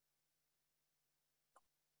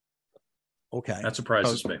 Okay. That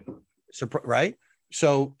surprises me. Right.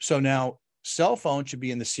 So now, cell phone should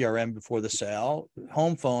be in the CRM before the sale.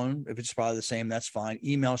 Home phone, if it's probably the same, that's fine.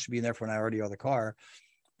 Email should be in there for when I already are the car.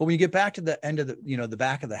 But when you get back to the end of the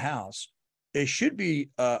back of the house, it should be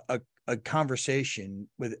a conversation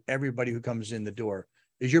with everybody who comes in the door.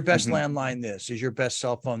 Is your best landline this? Is your best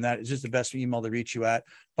cell phone that? Is this the best email to reach you at?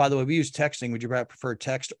 By the way, we use texting. Would you prefer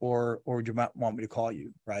text or would you want me to call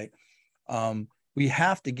you? Right. We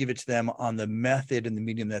have to give it to them on the method and the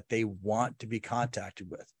medium that they want to be contacted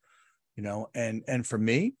with. And for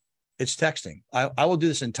me, it's texting. I will do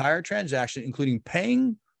this entire transaction, including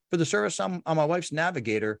paying for the service on my wife's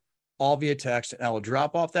Navigator, all via text. And I will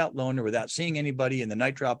drop off that loaner without seeing anybody in the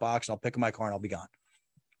night drop box. And I'll pick up my car and I'll be gone.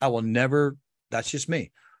 I will never, that's just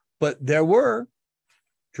me. But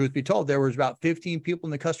truth be told, there was about 15 people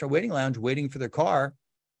in the customer waiting lounge waiting for their car.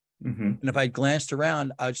 And if I glanced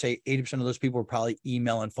around, I would say 80% of those people were probably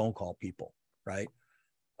email and phone call people, right?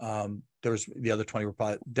 There was the other 20 were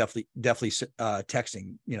probably definitely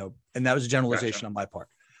texting, and that was a generalization on my part.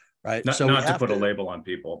 Right. Not to put a label on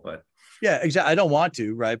people, but yeah, exactly. I don't want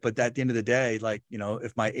to. Right. But at the end of the day,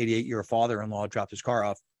 if my 88-year father-in-law dropped his car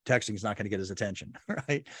off, texting is not going to get his attention.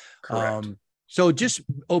 Right. Correct. So just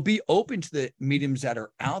be open to the mediums that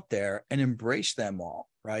are out there and embrace them all.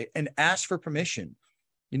 Right. And ask for permission.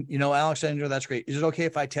 Alexander, that's great. Is it okay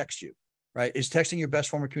if I text you? right? Is texting your best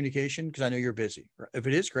form of communication? Because I know you're busy. If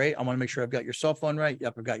it is, great. I want to make sure I've got your cell phone right.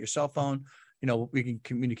 Yep, I've got your cell phone. We can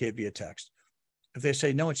communicate via text. If they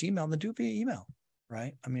say, no, it's email, then do it via email,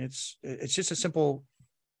 right? I mean, it's just a simple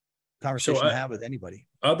conversation to have with anybody.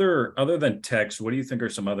 Other than text, what do you think are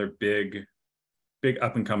some other big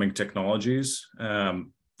up and coming technologies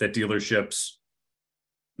that dealerships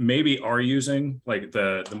maybe are using, like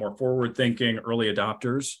the more forward thinking early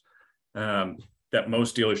adopters that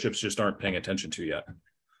most dealerships just aren't paying attention to yet?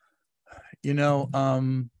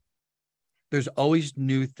 There's always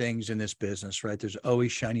new things in this business, right? There's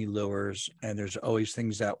always shiny lures, and there's always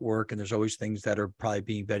things that work, and there's always things that are probably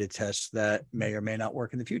being beta tests that may or may not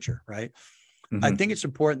work in the future, right? Mm-hmm. I think it's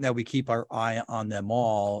important that we keep our eye on them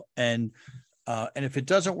all. And if it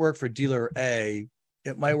doesn't work for dealer A,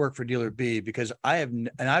 it might work for dealer B, because I've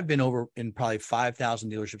been over in probably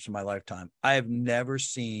 5,000 dealerships in my lifetime. I have never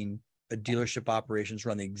seen a dealership operations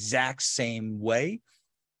run the exact same way,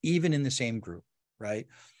 even in the same group, right?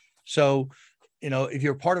 So, if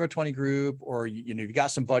you're part of a 20 group, or, you've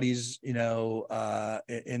got some buddies, in the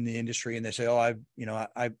industry, and they say, oh,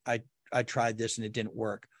 I tried this and it didn't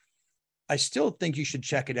work. I still think you should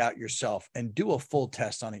check it out yourself and do a full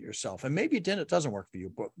test on it yourself. And maybe it doesn't work for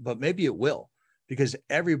you, but maybe it will, because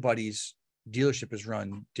everybody's dealership is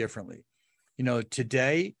run differently.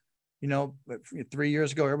 Today, 3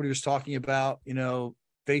 years ago, everybody was talking about,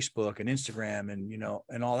 Facebook and Instagram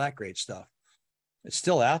and all that great stuff. It's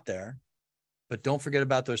still out there, but don't forget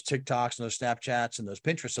about those TikToks and those Snapchats and those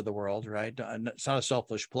Pinterests of the world, right? It's not a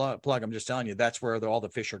selfish plug. I'm just telling you, that's where all the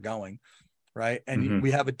fish are going, right? And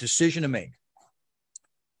we have a decision to make.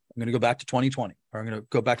 I'm going to go back to 2020, or I'm going to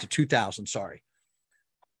go back to 2000. Sorry.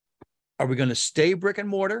 Are we going to stay brick and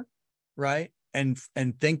mortar, right? And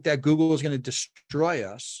think that Google is going to destroy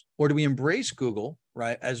us, or do we embrace Google,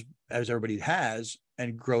 right? As everybody has,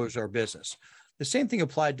 and grows our business? The same thing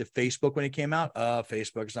applied to Facebook when it came out.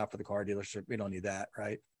 Facebook is not for the car dealership. We don't need that,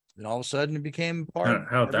 right? And all of a sudden it became part.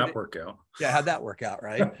 How'd that work out? Yeah, how'd that work out,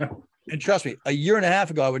 right? And trust me, a year and a half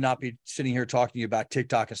ago, I would not be sitting here talking to you about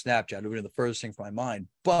TikTok and Snapchat. It would be the furthest thing from my mind.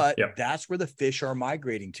 But that's where the fish are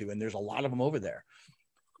migrating to, and there's a lot of them over there.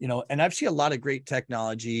 And I've seen a lot of great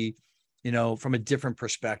technology, from a different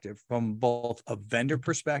perspective, from both a vendor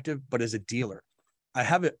perspective, but as a dealer. I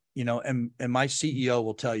have it, and my CEO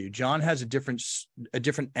will tell you, John has a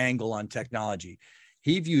different angle on technology.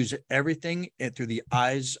 He views everything through the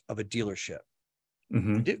eyes of a dealership.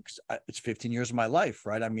 I do, 'cause it's 15 years of my life,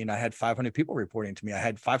 right? I mean, I had 500 people reporting to me. I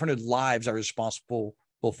had 500 lives I was responsible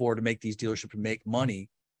for to make these dealerships make money,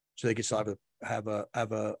 so they could still have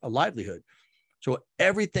a livelihood. So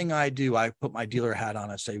everything I do, I put my dealer hat on.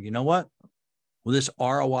 I say, you know what? Will this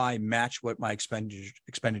ROI match what my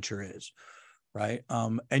expenditure is? Right.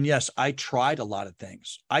 And yes, I tried a lot of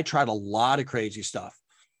things. I tried a lot of crazy stuff,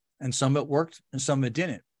 and some of it worked and some of it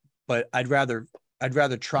didn't. But I'd rather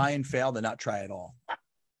try and fail than not try at all.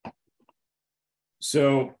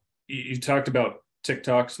 So you talked about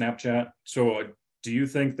TikTok, Snapchat. So do you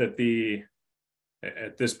think that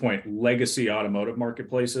at this point, legacy automotive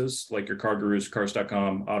marketplaces like your Car Gurus,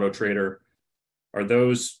 Cars.com, Auto Trader, are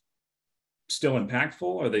those still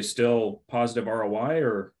impactful? Are they still positive ROI?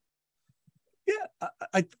 Or yeah,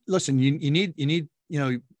 I listen. You need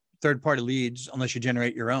third-party leads unless you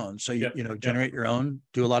generate your own. So generate your own.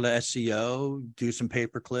 Do a lot of SEO. Do some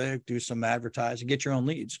pay-per-click. Do some advertising. Get your own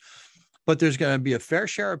leads. But there's going to be a fair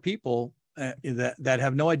share of people that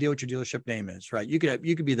have no idea what your dealership name is, right? You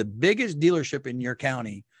could be the biggest dealership in your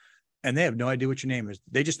county, and they have no idea what your name is.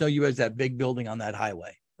 They just know you as that big building on that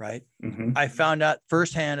highway, right? I found out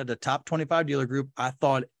firsthand at a top 25 dealer group. I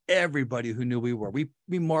thought everybody who knew we were. We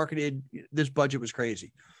marketed. This budget was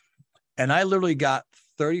crazy, and I literally got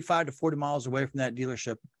 35 to 40 miles away from that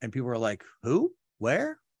dealership, and people were like, "Who?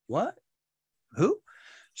 Where? What? Who?"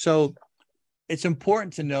 So it's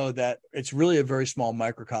important to know that it's really a very small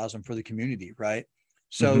microcosm for the community, right?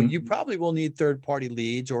 So you probably will need third-party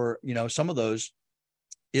leads, or some of those,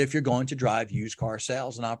 if you're going to drive used car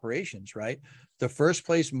sales and operations, right? The first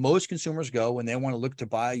place most consumers go when they want to look to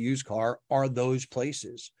buy a used car are those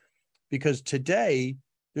places, because today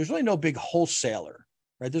there's really no big wholesaler,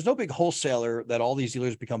 right? There's no big wholesaler that all these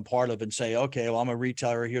dealers become part of and say, okay, well, I'm a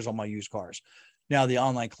retailer. Here's all my used cars. Now, the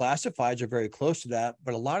online classifieds are very close to that,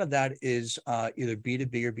 but a lot of that is either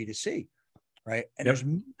B2B or B2C, right? And there's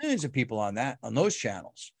millions of people on those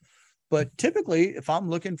channels. But typically, if I'm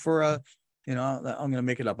looking for I'm going to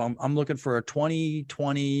make it up. I'm looking for a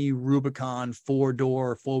 2020 Rubicon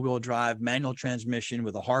 4-door, 4-wheel drive manual transmission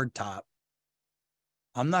with a hard top.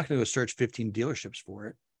 I'm not going to go search 15 dealerships for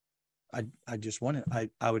it. I just want it.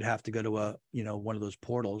 I would have to go to one of those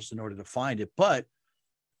portals in order to find it. But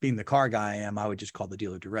being the car guy I am, I would just call the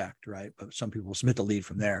dealer direct, right? But some people submit the lead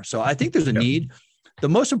from there. So I think there's a need. The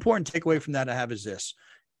most important takeaway from that I have is this,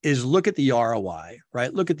 is look at the ROI,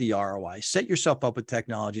 right? Look at the ROI. Set yourself up with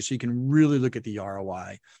technology so you can really look at the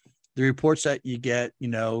ROI. The reports that you get,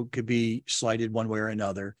 could be slighted one way or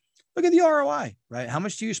another. Look at the ROI, right? How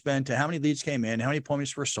much do you spend to how many leads came in? How many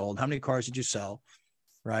appointments were sold? How many cars did you sell?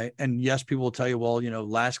 Right. And yes, people will tell you, well,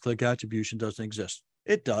 last click attribution doesn't exist.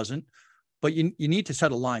 It doesn't, but you need to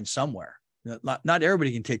set a line somewhere. Not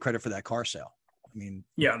everybody can take credit for that car sale. I mean,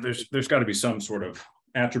 yeah, there's got to be some sort of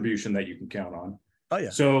attribution that you can count on. Oh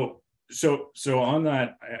yeah. So on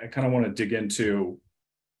that, I kind of want to dig into,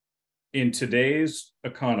 in today's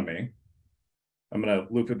economy, I'm going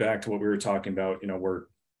to loop it back to what we were talking about. We're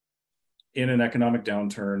in an economic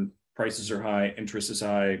downturn, prices are high, interest is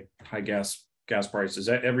high gas prices,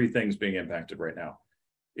 everything's being impacted right now.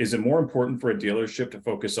 Is it more important for a dealership to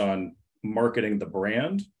focus on marketing the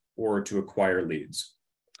brand or to acquire leads?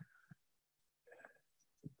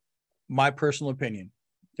 My personal opinion.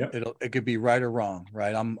 Yep. It could be right or wrong,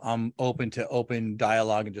 right? I'm open to open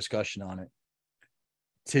dialogue and discussion on it.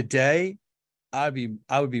 Today, I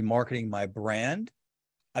would be marketing my brand.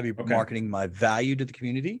 I'd be marketing my value to the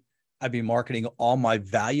community. I'd be marketing all my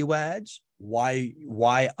value adds,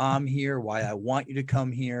 why I'm here, why I want you to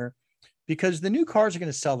come here, because the new cars are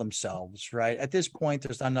going to sell themselves, right? At this point,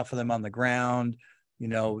 there's not enough of them on the ground.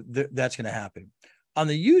 That's going to happen. On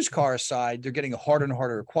the used car side, they're getting harder and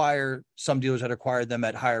harder to acquire. Some dealers that acquired them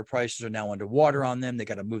at higher prices are now underwater on them. They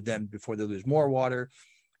got to move them before they lose more water.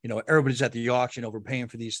 Everybody's at the auction overpaying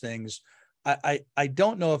for these things. I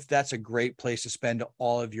don't know if that's a great place to spend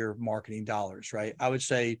all of your marketing dollars, right? I would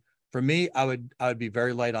say for me, I would be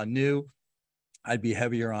very light on new. I'd be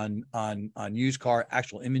heavier on used car,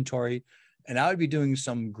 actual inventory. And I would be doing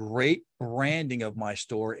some great branding of my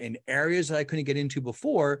store in areas that I couldn't get into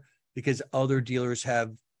before because other dealers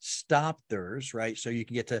have stopped theirs, right? So you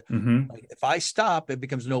can get to, like, if I stop, it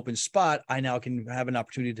becomes an open spot. I now can have an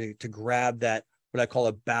opportunity to grab that, what I call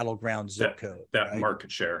a battleground zip code. That right? market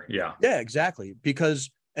share. Yeah. Yeah, exactly.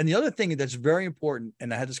 And the other thing that's very important,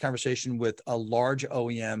 and I had this conversation with a large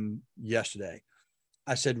OEM yesterday.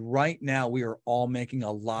 I said, right now, we are all making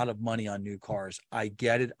a lot of money on new cars. I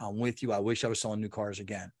get it. I'm with you. I wish I was selling new cars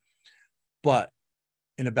again. But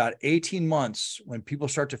in about 18 months, when people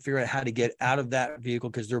start to figure out how to get out of that vehicle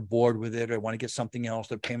because they're bored with it or want to get something else,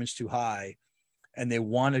 their payment's too high, and they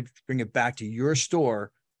want to bring it back to your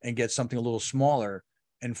store and get something a little smaller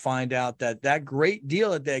and find out that great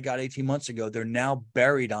deal that they got 18 months ago, they're now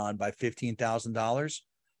buried on by $15,000.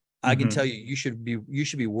 I can tell you, you should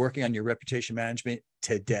be working on your reputation management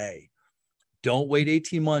today. Don't wait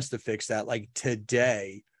 18 months to fix that. Like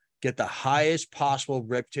today, get the highest possible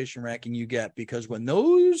reputation ranking you get, because when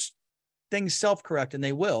those things self-correct, and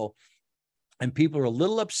they will, and people are a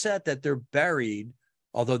little upset that they're buried,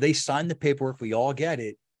 although they signed the paperwork, we all get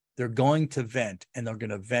it, they're going to vent, and they're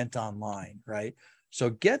going to vent online, right? So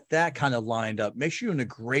get that kind of lined up. Make sure you're doing a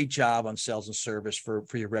great job on sales and service for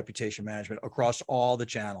your reputation management across all the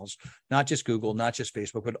channels, not just Google, not just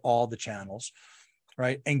Facebook, but all the channels,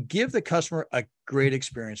 right? And give the customer a great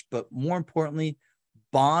experience, but more importantly,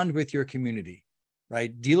 bond with your community,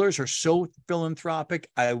 right? Dealers are so philanthropic.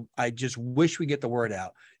 I just wish we get the word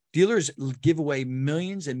out. Dealers give away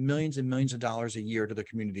millions and millions and millions of dollars a year to their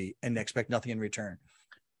community and expect nothing in return.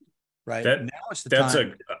 Right. Now it's the that's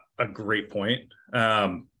time. a great point.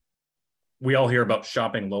 We all hear about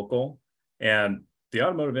shopping local, and the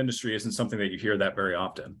automotive industry isn't something that you hear that very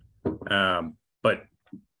often. But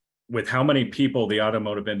with how many people the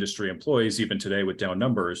automotive industry employs, even today with down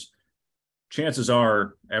numbers, chances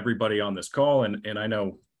are everybody on this call, and I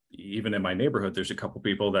know even in my neighborhood, there's a couple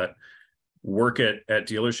people that work at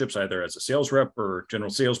dealerships, either as a sales rep or general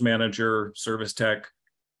sales manager, service tech.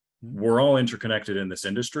 We're all interconnected in this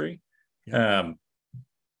industry. Yeah.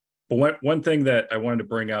 But one thing that I wanted to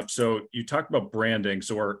bring up, so you talked about branding.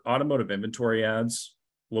 So our automotive inventory ads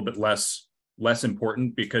a little bit less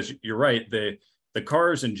important, because you're right, the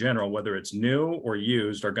cars in general, whether it's new or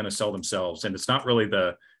used, are going to sell themselves, and it's not really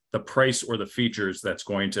the price or the features that's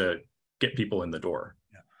going to get people in the door.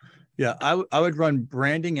 Yeah, I would run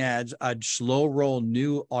branding ads. I'd slow roll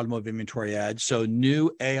new automotive inventory ads. So new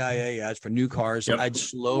AIA ads for new cars. Yep. I'd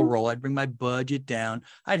slow roll. I'd bring my budget down.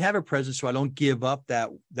 I'd have a presence so I don't give up that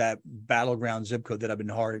battleground zip code that I've been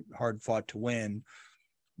hard fought to win.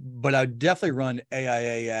 But I'd definitely run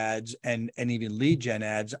AIA ads and even lead gen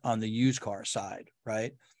ads on the used car side,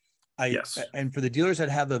 right? Yes. And for the dealers that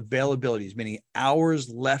have availabilities, meaning hours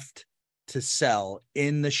left to sell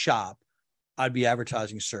in the shop, I'd be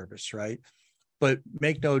advertising service, right? But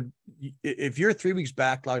make note, if you're 3 weeks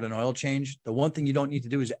backlogged on oil change, the one thing you don't need to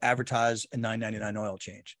do is advertise a $9.99 oil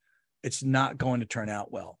change. It's not going to turn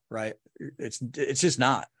out well, right? It's just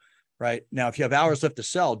not, right? Now, if you have hours left to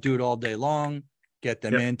sell, do it all day long, get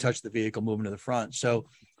them in, touch the vehicle, move them to the front. So,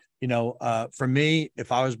 for me,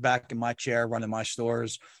 if I was back in my chair running my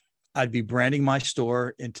stores, I'd be branding my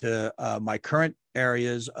store into my current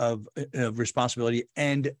areas of responsibility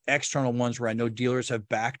and external ones where I know dealers have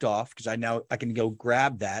backed off, because I can go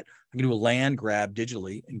grab that. I can do a land grab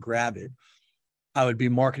digitally and grab it. I would be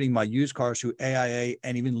marketing my used cars through AIA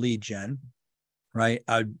and even lead gen, right?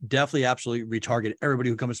 I'd definitely absolutely retarget everybody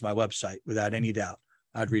who comes to my website without any doubt.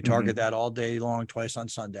 I'd retarget that all day long, twice on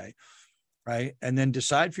Sunday, right? And then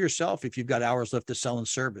decide for yourself if you've got hours left to sell and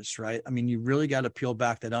service, right? I mean, you really got to peel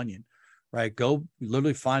back that onion, right? Go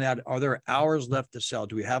literally find out, are there hours left to sell?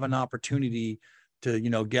 Do we have an opportunity to,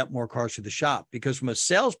 get more cars to the shop? Because from a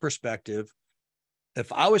sales perspective, if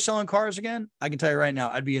I was selling cars again, I can tell you right now,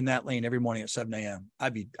 I'd be in that lane every morning at 7 a.m.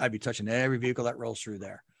 I'd be touching every vehicle that rolls through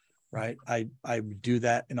there, right? I would do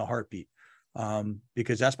that in a heartbeat,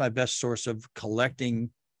 because that's my best source of collecting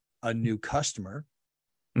a new customer,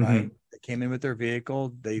 right? They came in with their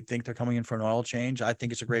vehicle. They think they're coming in for an oil change. I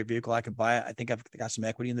think it's a great vehicle. I can buy it. I think I've got some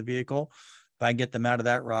equity in the vehicle. If I can get them out of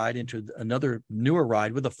that ride into another newer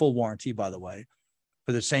ride with a full warranty, by the way,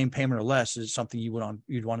 for the same payment or less, is something you'd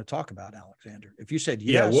want to talk about, Alexander. If you said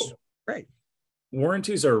yes, great.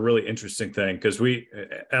 Warranties are a really interesting thing, because we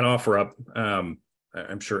at OfferUp,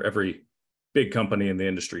 I'm sure every big company in the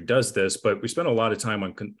industry does this, but we spend a lot of time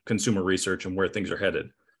on consumer research and where things are headed.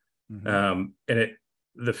 And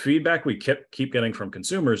the feedback we keep getting from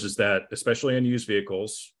consumers is that, especially in used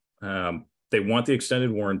vehicles, they want the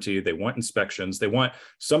extended warranty, they want inspections, they want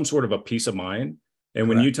some sort of a peace of mind. And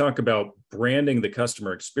when you talk about branding the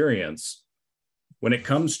customer experience, when it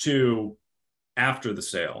comes to after the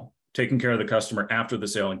sale, taking care of the customer after the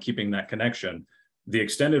sale and keeping that connection, the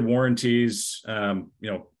extended warranties,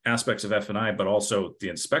 aspects of F&I, but also the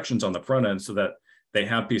inspections on the front end, so that they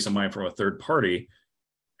have peace of mind from a third party.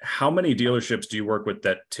 How many dealerships do you work with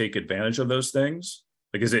that take advantage of those things?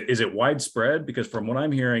 Like, is it widespread? Because from what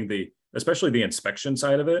I'm hearing, especially the inspection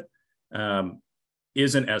side of it,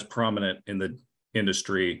 isn't as prominent in the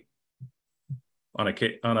industry on a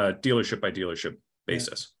dealership by dealership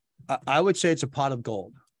basis. I would say it's a pot of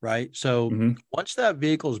gold, right? So once that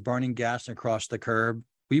vehicle is burning gas and across the curb,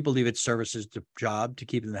 we believe it's services the job to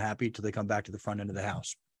keep them happy till they come back to the front end of the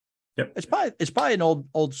house. Yep. It's probably an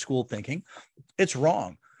old school thinking. It's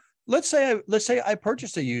wrong. Let's say I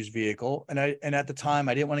purchased a used vehicle and at the time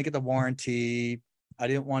I didn't want to get the warranty. I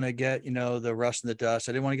didn't want to get, the rust and the dust.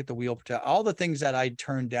 I didn't want to get the wheel protect, all the things that I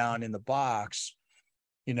turned down in the box.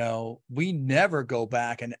 We never go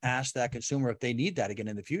back and ask that consumer if they need that again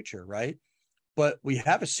in the future, right? But we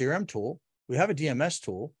have a CRM tool. We have a DMS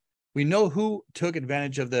tool. We know who took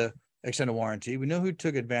advantage of the extended warranty. We know who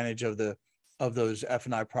took advantage of those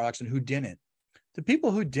F&I products and who didn't. The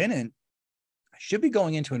people who didn't should be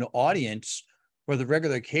going into an audience where the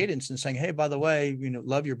regular cadence and saying, hey, by the way,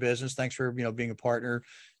 love your business. Thanks for, being a partner,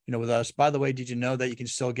 with us. By the way, did you know that you can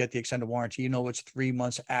still get the extended warranty? It's 3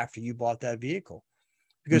 months after you bought that vehicle.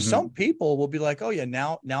 Because some people will be like, oh yeah,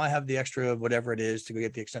 now I have the extra whatever it is to go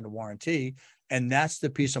get the extended warranty. And that's the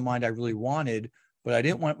peace of mind I really wanted, but I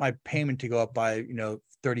didn't want my payment to go up by,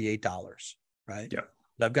 $38, right? Yeah.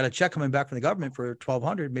 I've got a check coming back from the government for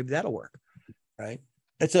 $1,200. Maybe that'll work, right?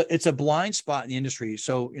 It's a blind spot in the industry.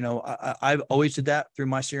 So, I've always did that through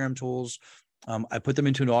my CRM tools. I put them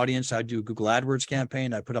into an audience. I'd do a Google AdWords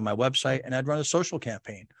campaign. I put on my website and I'd run a social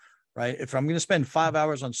campaign, right? If I'm going to spend 5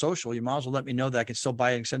 hours on social, you might as well let me know that I can still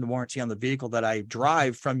buy an extended warranty on the vehicle that I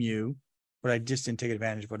drive from you, but I just didn't take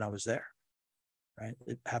advantage of when I was there, right?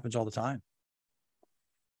 It happens all the time.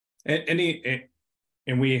 And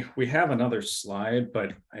we have another slide,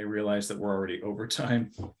 but I realize that we're already over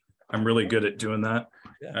time. I'm really good at doing that,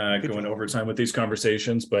 going overtime with these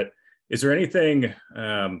conversations. But is there anything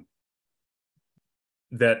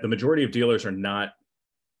that the majority of dealers are not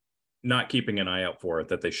keeping an eye out for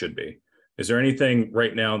that they should be? Is there anything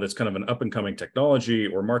right now that's kind of an up and coming technology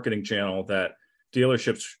or marketing channel that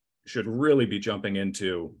dealerships should really be jumping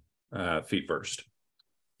into feet first?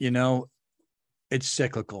 It's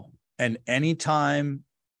cyclical. And anytime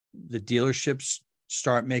the dealerships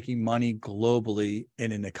start making money globally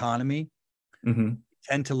in an economy,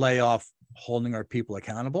 tend to lay off holding our people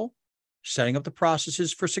accountable, setting up the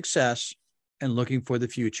processes for success, and looking for the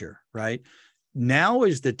future, right? Now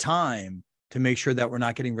is the time to make sure that we're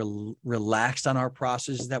not getting relaxed on our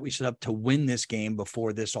processes that we set up to win this game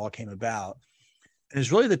before this all came about. And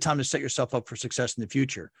it's really the time to set yourself up for success in the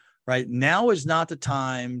future, right? Now is not the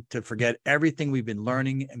time to forget everything we've been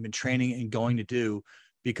learning and been training and going to do,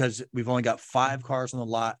 because we've only got 5 cars on the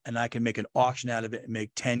lot and I can make an auction out of it and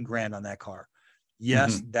make 10 grand on that car.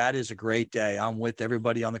 Yes, that is a great day. I'm with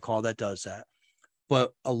everybody on the call that does that.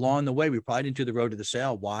 But along the way, we probably didn't do the road to the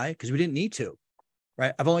sale. Why? Because we didn't need to,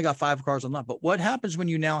 right? I've only got 5 cars on the lot. But what happens when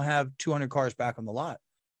you now have 200 cars back on the lot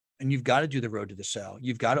and you've got to do the road to the sale?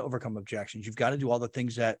 You've got to overcome objections. You've got to do all the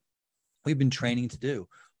things that we've been training to do,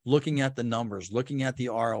 looking at the numbers, looking at the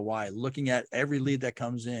ROI, looking at every lead that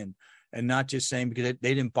comes in, and not just saying because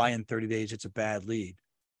they didn't buy in 30 days, it's a bad lead.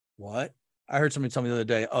 What? I heard somebody tell me the other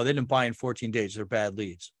day, oh, they didn't buy in 14 days, they're bad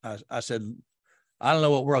leads. I said, I don't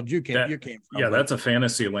know what world you came from. Yeah, that's a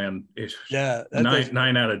fantasy land. Yeah.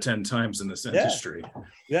 9 out of 10 times in this industry.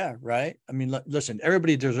 Yeah, right. I mean, listen,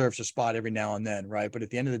 everybody deserves a spot every now and then, right? But at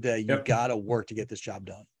the end of the day, you got to work to get this job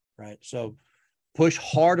done, right? So push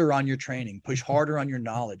harder on your training, push harder on your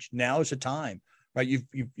knowledge. Now is the time, right? You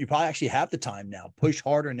probably actually have the time now. Push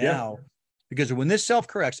harder now, because when this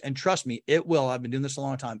self-corrects, and trust me, it will. I've been doing this a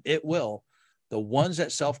long time. It will. The ones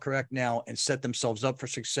that self-correct now and set themselves up for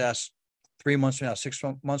success 3 months from now, 6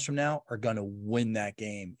 months from now, are going to win that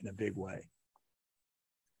game in a big way.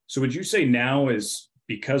 So would you say now is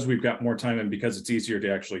because we've got more time and because it's easier to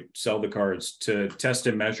actually sell the cars to test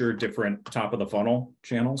and measure different top of the funnel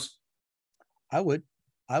channels? I would,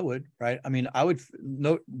 right? I mean, I would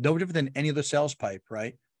no different than any other sales pipe,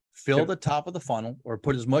 right? Fill the top of the funnel or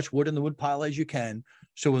put as much wood in the wood pile as you can.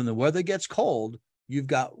 So when the weather gets cold, you've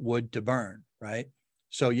got wood to burn, right?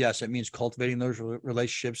 So yes, it means cultivating those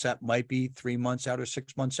relationships that might be 3 months out or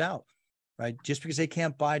 6 months out, right? Just because they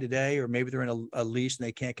can't buy today, or maybe they're in a lease and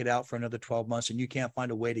they can't get out for another 12 months and you can't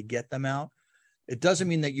find a way to get them out, it doesn't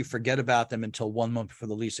mean that you forget about them until 1 month before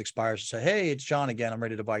the lease expires and say, hey, it's John again. I'm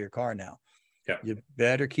ready to buy your car now. Yeah. You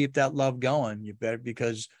better keep that love going. You better,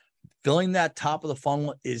 because filling that top of the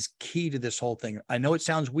funnel is key to this whole thing. I know it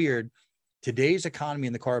sounds weird. Today's economy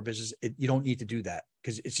in the car business, you don't need to do that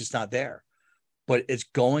because it's just not there. But it's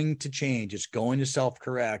going to change. It's going to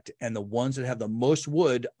self-correct. And the ones that have the most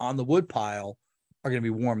wood on the wood pile are going to be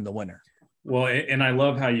warm in the winter. Well, and I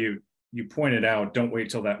love how you pointed out, don't wait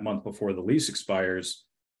till that month before the lease expires.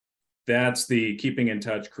 That's the keeping in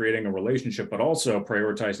touch, creating a relationship, but also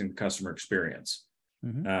prioritizing the customer experience.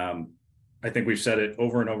 I think we've said it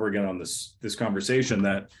over and over again on this conversation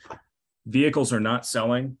that vehicles are not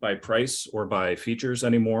selling by price or by features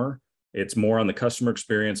anymore. It's more on the customer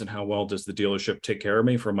experience and how well does the dealership take care of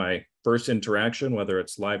me from my first interaction, whether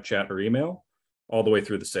it's live chat or email, all the way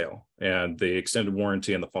through the sale and the extended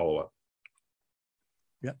warranty and the follow-up.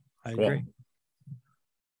 Yep, I agree.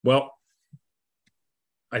 Well,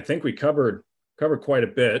 I think we covered quite a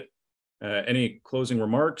bit. Any closing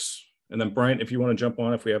remarks? And then Bryant, if you want to jump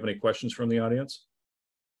on, if we have any questions from the audience.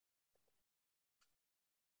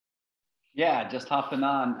 Yeah, just hopping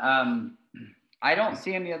on. I don't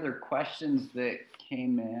see any other questions that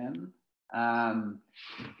came in.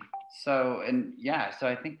 So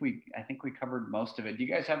I think we covered most of it. Do you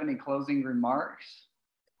guys have any closing remarks?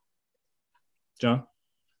 John?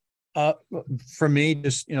 For me,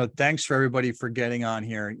 just, thanks for everybody for getting on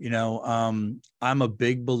here. I'm a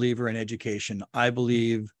big believer in education. I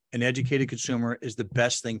believe an educated consumer is the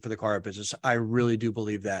best thing for the car business. I really do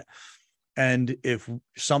believe that. And if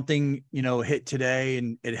something, hit today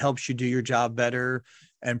and it helps you do your job better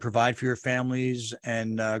and provide for your families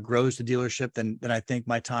and grows the dealership, then I think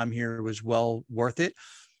my time here was well worth it.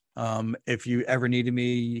 If you ever needed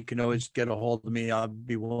me, you can always get a hold of me. I'll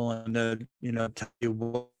be willing to, tell you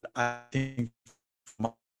what I think.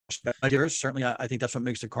 Certainly, I think that's what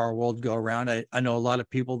makes the car world go around. I know a lot of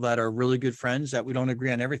people that are really good friends that we don't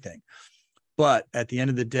agree on everything. But at the end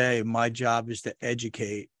of the day, my job is to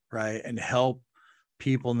educate, right, and help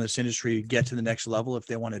people in this industry get to the next level if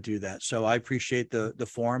they want to do that. So I appreciate the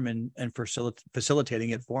forum and for facilitating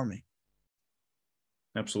it for me.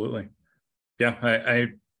 Absolutely. Yeah, I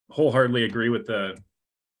wholeheartedly agree with the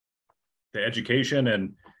education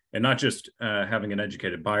and not just having an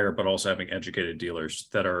educated buyer, but also having educated dealers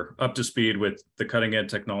that are up to speed with the cutting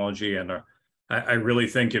edge technology. And I really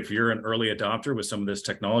think if you're an early adopter with some of this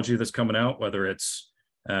technology that's coming out, whether it's,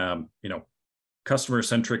 customer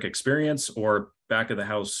centric experience or back of the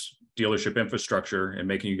house dealership infrastructure and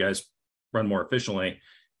making you guys run more efficiently,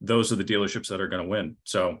 those are the dealerships that are going to win.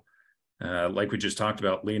 So like we just talked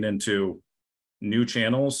about, lean into new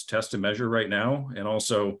channels, test and measure right now, and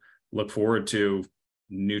also look forward to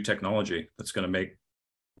new technology that's going to make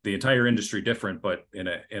the entire industry different, but in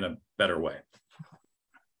a better way.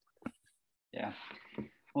 Yeah.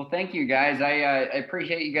 Well, thank you guys. I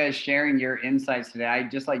appreciate you guys sharing your insights today. I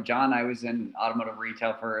just like John, I was in automotive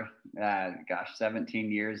retail for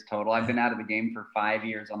 17 years total. I've been out of the game for 5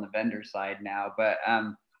 years on the vendor side now, but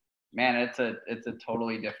man, it's a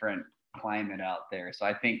totally different climate out there. So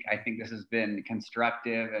I think this has been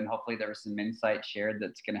constructive, and hopefully there was some insight shared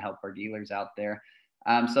that's going to help our dealers out there.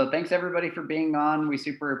 So thanks everybody for being on. We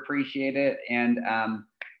super appreciate it. And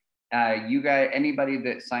you guys, anybody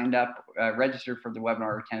that signed up, registered for the webinar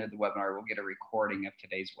or attended the webinar, will get a recording of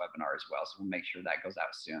today's webinar as well. So we'll make sure that goes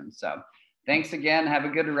out soon. So thanks again. Have a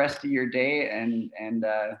good rest of your day, and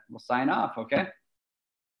we'll sign off. Okay.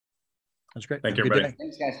 That's great. Thank you, Have a good everybody. day.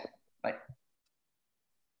 Thanks, guys. Bye.